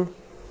not being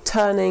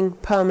turning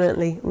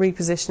permanently,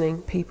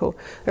 repositioning people.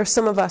 There are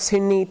some of us who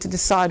need to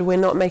decide we're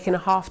not making a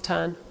half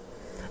turn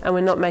and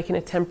we're not making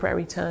a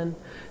temporary turn.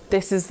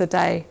 This is the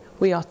day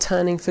we are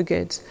turning for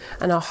good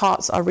and our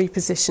hearts are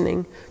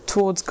repositioning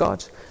towards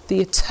God. The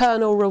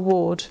eternal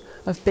reward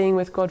of being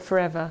with God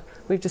forever.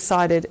 We've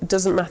decided it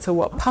doesn't matter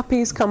what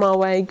puppies come our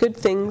way, good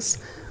things,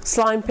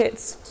 slime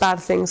pits, bad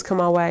things come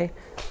our way.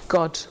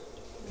 God.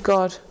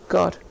 God,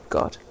 God,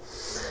 God.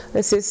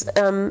 This is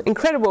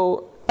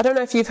incredible. I don't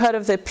know if you've heard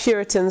of the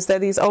Puritans. They're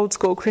these old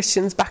school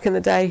Christians back in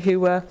the day who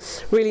were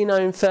really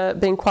known for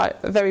being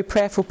quite very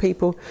prayerful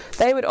people.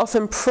 They would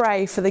often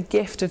pray for the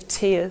gift of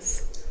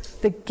tears,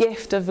 the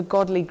gift of a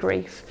godly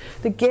grief,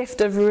 the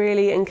gift of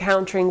really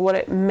encountering what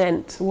it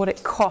meant, what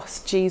it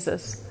cost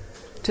Jesus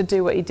to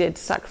do what he did,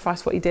 to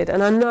sacrifice what he did.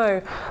 And I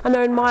know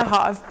in my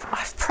heart,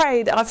 I've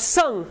prayed, I've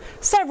sung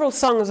several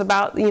songs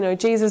about,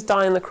 Jesus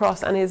dying on the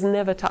cross, and he has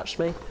never touched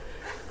me.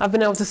 I've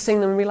been able to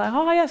sing them and be like,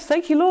 oh yes,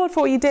 thank you Lord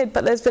for what you did.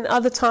 But there's been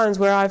other times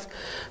where I've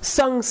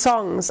sung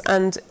songs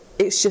and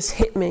it's just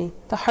hit me.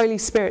 The Holy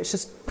Spirit's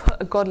just put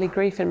a godly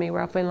grief in me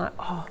where I've been like,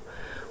 oh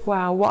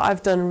wow, what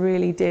I've done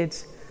really did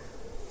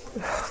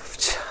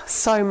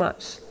so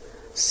much.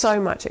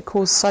 It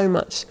caused so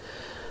much.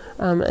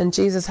 And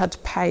Jesus had to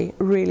pay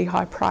a really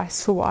high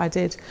price for what I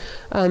did.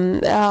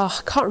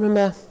 I can't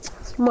remember.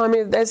 Remind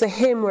me, there's a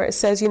hymn where it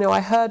says, I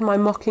heard my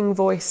mocking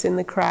voice in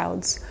the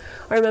crowds.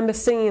 I remember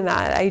singing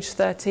that at age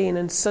 13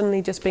 and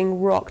suddenly just being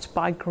rocked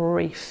by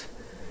grief.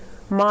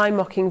 My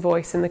mocking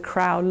voice in the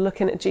crowd,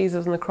 looking at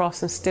Jesus on the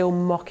cross and still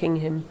mocking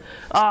him.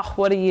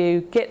 What are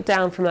you? Get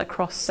down from that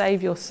cross,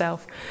 save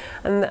yourself.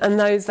 And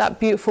that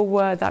beautiful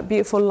word, that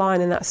beautiful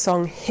line in that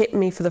song hit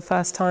me for the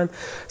first time.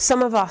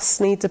 Some of us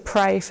need to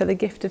pray for the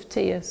gift of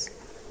tears,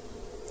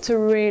 to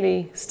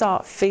really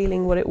start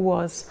feeling what it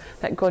was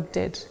that God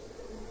did.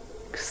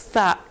 Because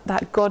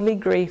that godly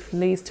grief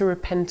leads to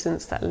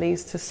repentance, that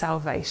leads to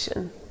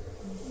salvation.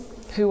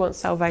 Who wants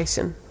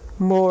salvation?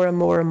 More and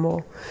more and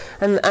more.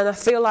 And I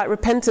feel like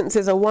repentance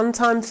is a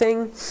one-time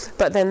thing,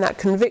 but then that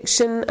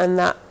conviction and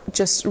that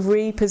just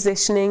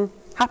repositioning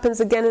happens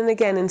again and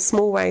again in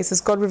small ways as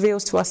God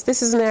reveals to us,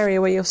 this is an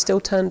area where you're still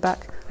turned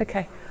back.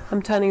 Okay,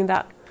 I'm turning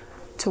that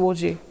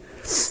towards you.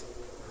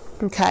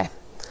 Okay,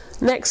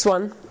 next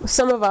one.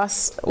 Some of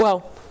us,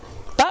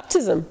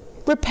 baptism.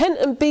 Repent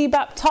and be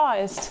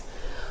baptized.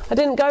 I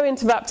didn't go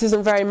into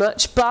baptism very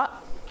much, but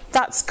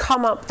that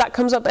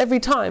comes up every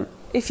time.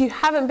 If you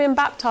haven't been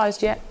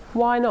baptized yet,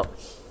 why not?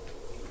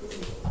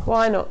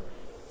 Why not?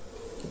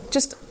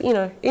 Just,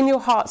 in your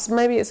hearts,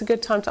 maybe it's a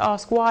good time to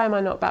ask, why am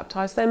I not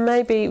baptized? There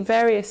may be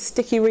various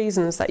sticky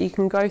reasons that you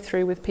can go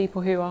through with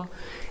people who are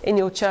in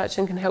your church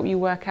and can help you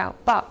work out.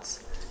 But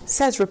it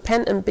says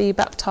repent and be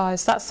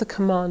baptized. That's the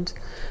command.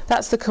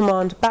 That's the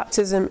command.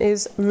 Baptism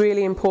is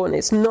really important.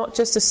 It's not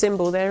just a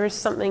symbol. There is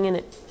something in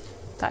it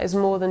that is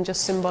more than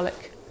just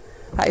symbolic.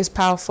 That is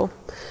powerful.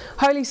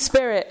 Holy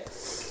Spirit.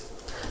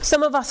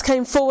 Some of us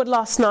came forward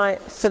last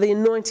night for the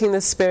anointing of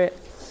the Spirit.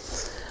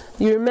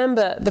 You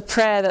remember the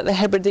prayer that the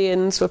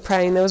Hebrideans were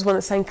praying. There was one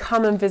that's saying,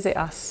 come and visit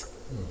us.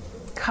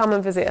 Come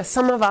and visit us.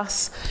 Some of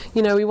us,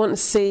 we want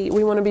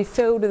to be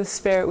filled with the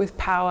Spirit, with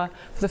power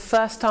for the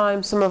first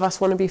time. Some of us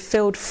want to be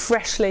filled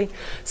freshly.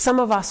 Some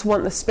of us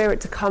want the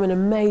Spirit to come in a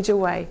major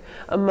way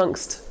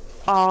amongst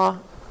our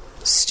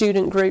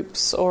student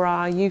groups or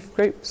our youth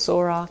groups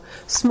or our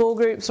small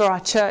groups or our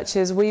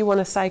churches. We want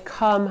to say,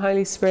 come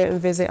Holy Spirit and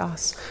visit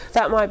us.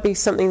 That might be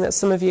something that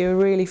some of you are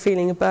really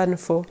feeling a burden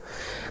for.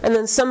 And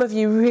then some of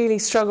you really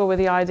struggle with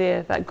the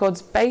idea that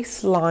God's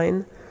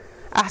baseline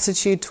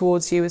attitude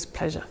towards you is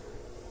pleasure,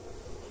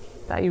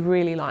 that he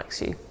really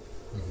likes you.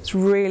 It's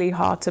really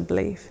hard to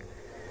believe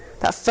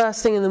that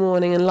first thing in the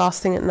morning and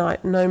last thing at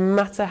night, no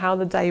matter how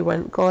the day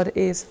went, God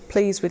is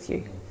pleased with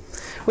you.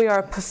 We are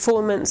a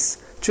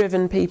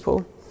performance-driven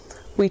people.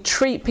 We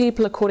treat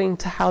people according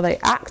to how they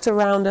act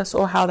around us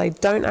or how they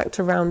don't act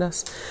around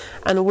us.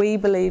 And we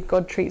believe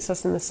God treats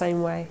us in the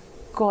same way.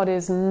 God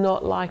is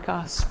not like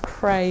us.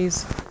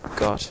 Praise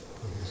God.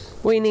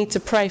 We need to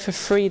pray for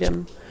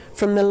freedom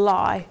from the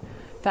lie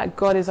that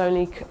God is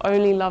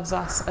only loves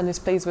us and is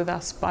pleased with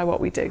us by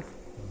what we do.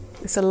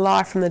 It's a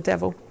lie from the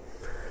devil.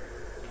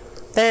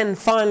 Then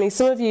finally,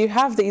 some of you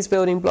have these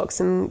building blocks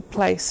in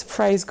place,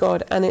 praise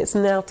God, and it's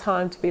now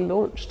time to be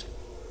launched.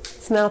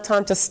 It's now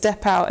time to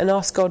step out and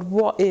ask God,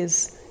 what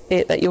is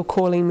it that you're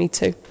calling me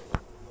to?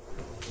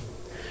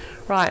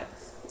 Right.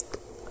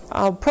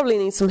 I'll probably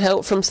need some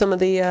help from some of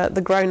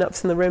the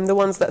grown-ups in the room, the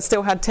ones that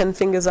still had 10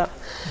 fingers up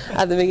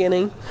at the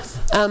beginning.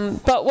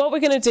 But what we're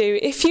going to do,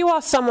 if you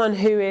are someone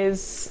who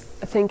is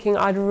thinking,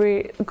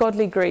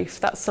 godly grief,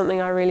 that's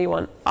something I really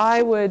want,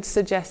 I would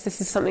suggest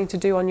this is something to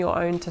do on your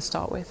own to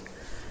start with.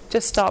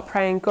 Just start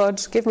praying,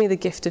 God, give me the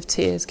gift of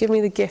tears. Give me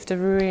the gift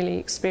of really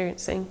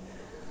experiencing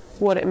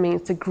what it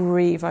means to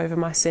grieve over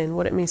my sin,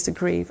 what it means to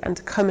grieve and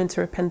to come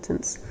into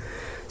repentance.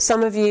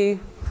 Some of you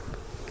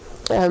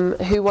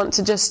who want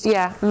to just,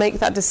 make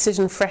that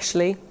decision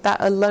freshly,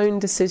 that alone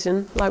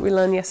decision, like we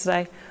learned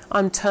yesterday,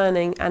 I'm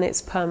turning and it's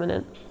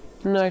permanent.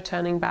 No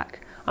turning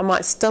back. I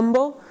might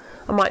stumble,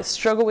 I might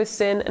struggle with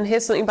sin, and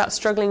here's something about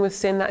struggling with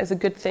sin that is a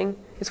good thing.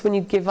 It's when you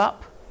give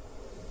up.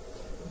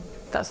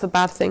 That's the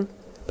bad thing.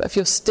 But if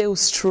you're still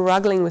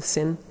struggling with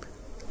sin,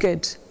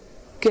 good.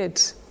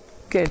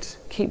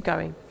 Keep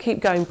going.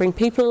 Bring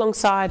people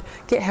alongside,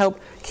 get help,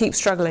 keep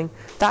struggling.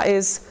 That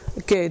is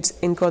good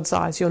in God's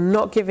eyes. You're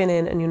not giving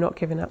in and you're not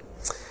giving up.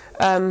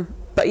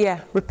 But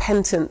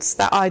repentance,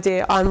 that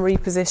idea, I'm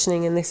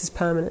repositioning and this is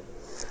permanent.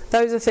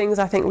 Those are things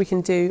I think we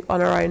can do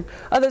on our own.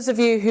 Others of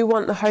you who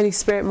want the Holy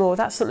Spirit more,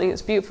 that's something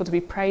that's beautiful to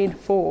be prayed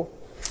for.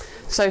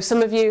 So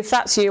some of you, if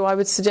that's you, I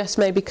would suggest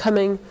maybe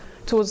coming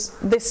towards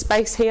this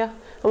space here,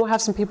 and we'll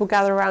have some people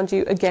gather around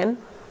you again.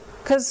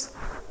 Because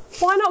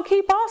why not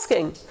keep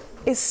asking?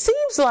 it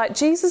seems like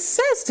Jesus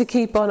says to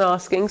keep on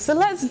asking, so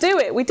let's do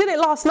it. We did it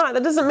last night.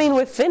 That doesn't mean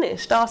we're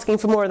finished asking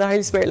for more of the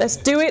Holy Spirit. Let's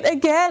do it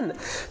again.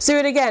 Let's do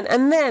it again.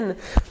 And then,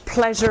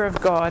 pleasure of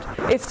God.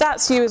 If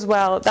that's you as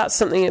well, that's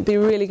something it'd be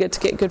really good to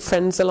get good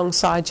friends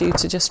alongside you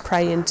to just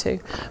pray into.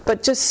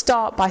 But just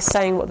start by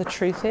saying what the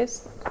truth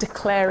is,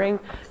 declaring,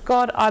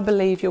 God, I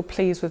believe you're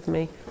pleased with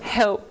me.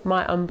 Help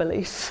my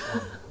unbelief.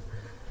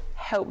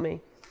 Help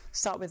me.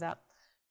 Start with that.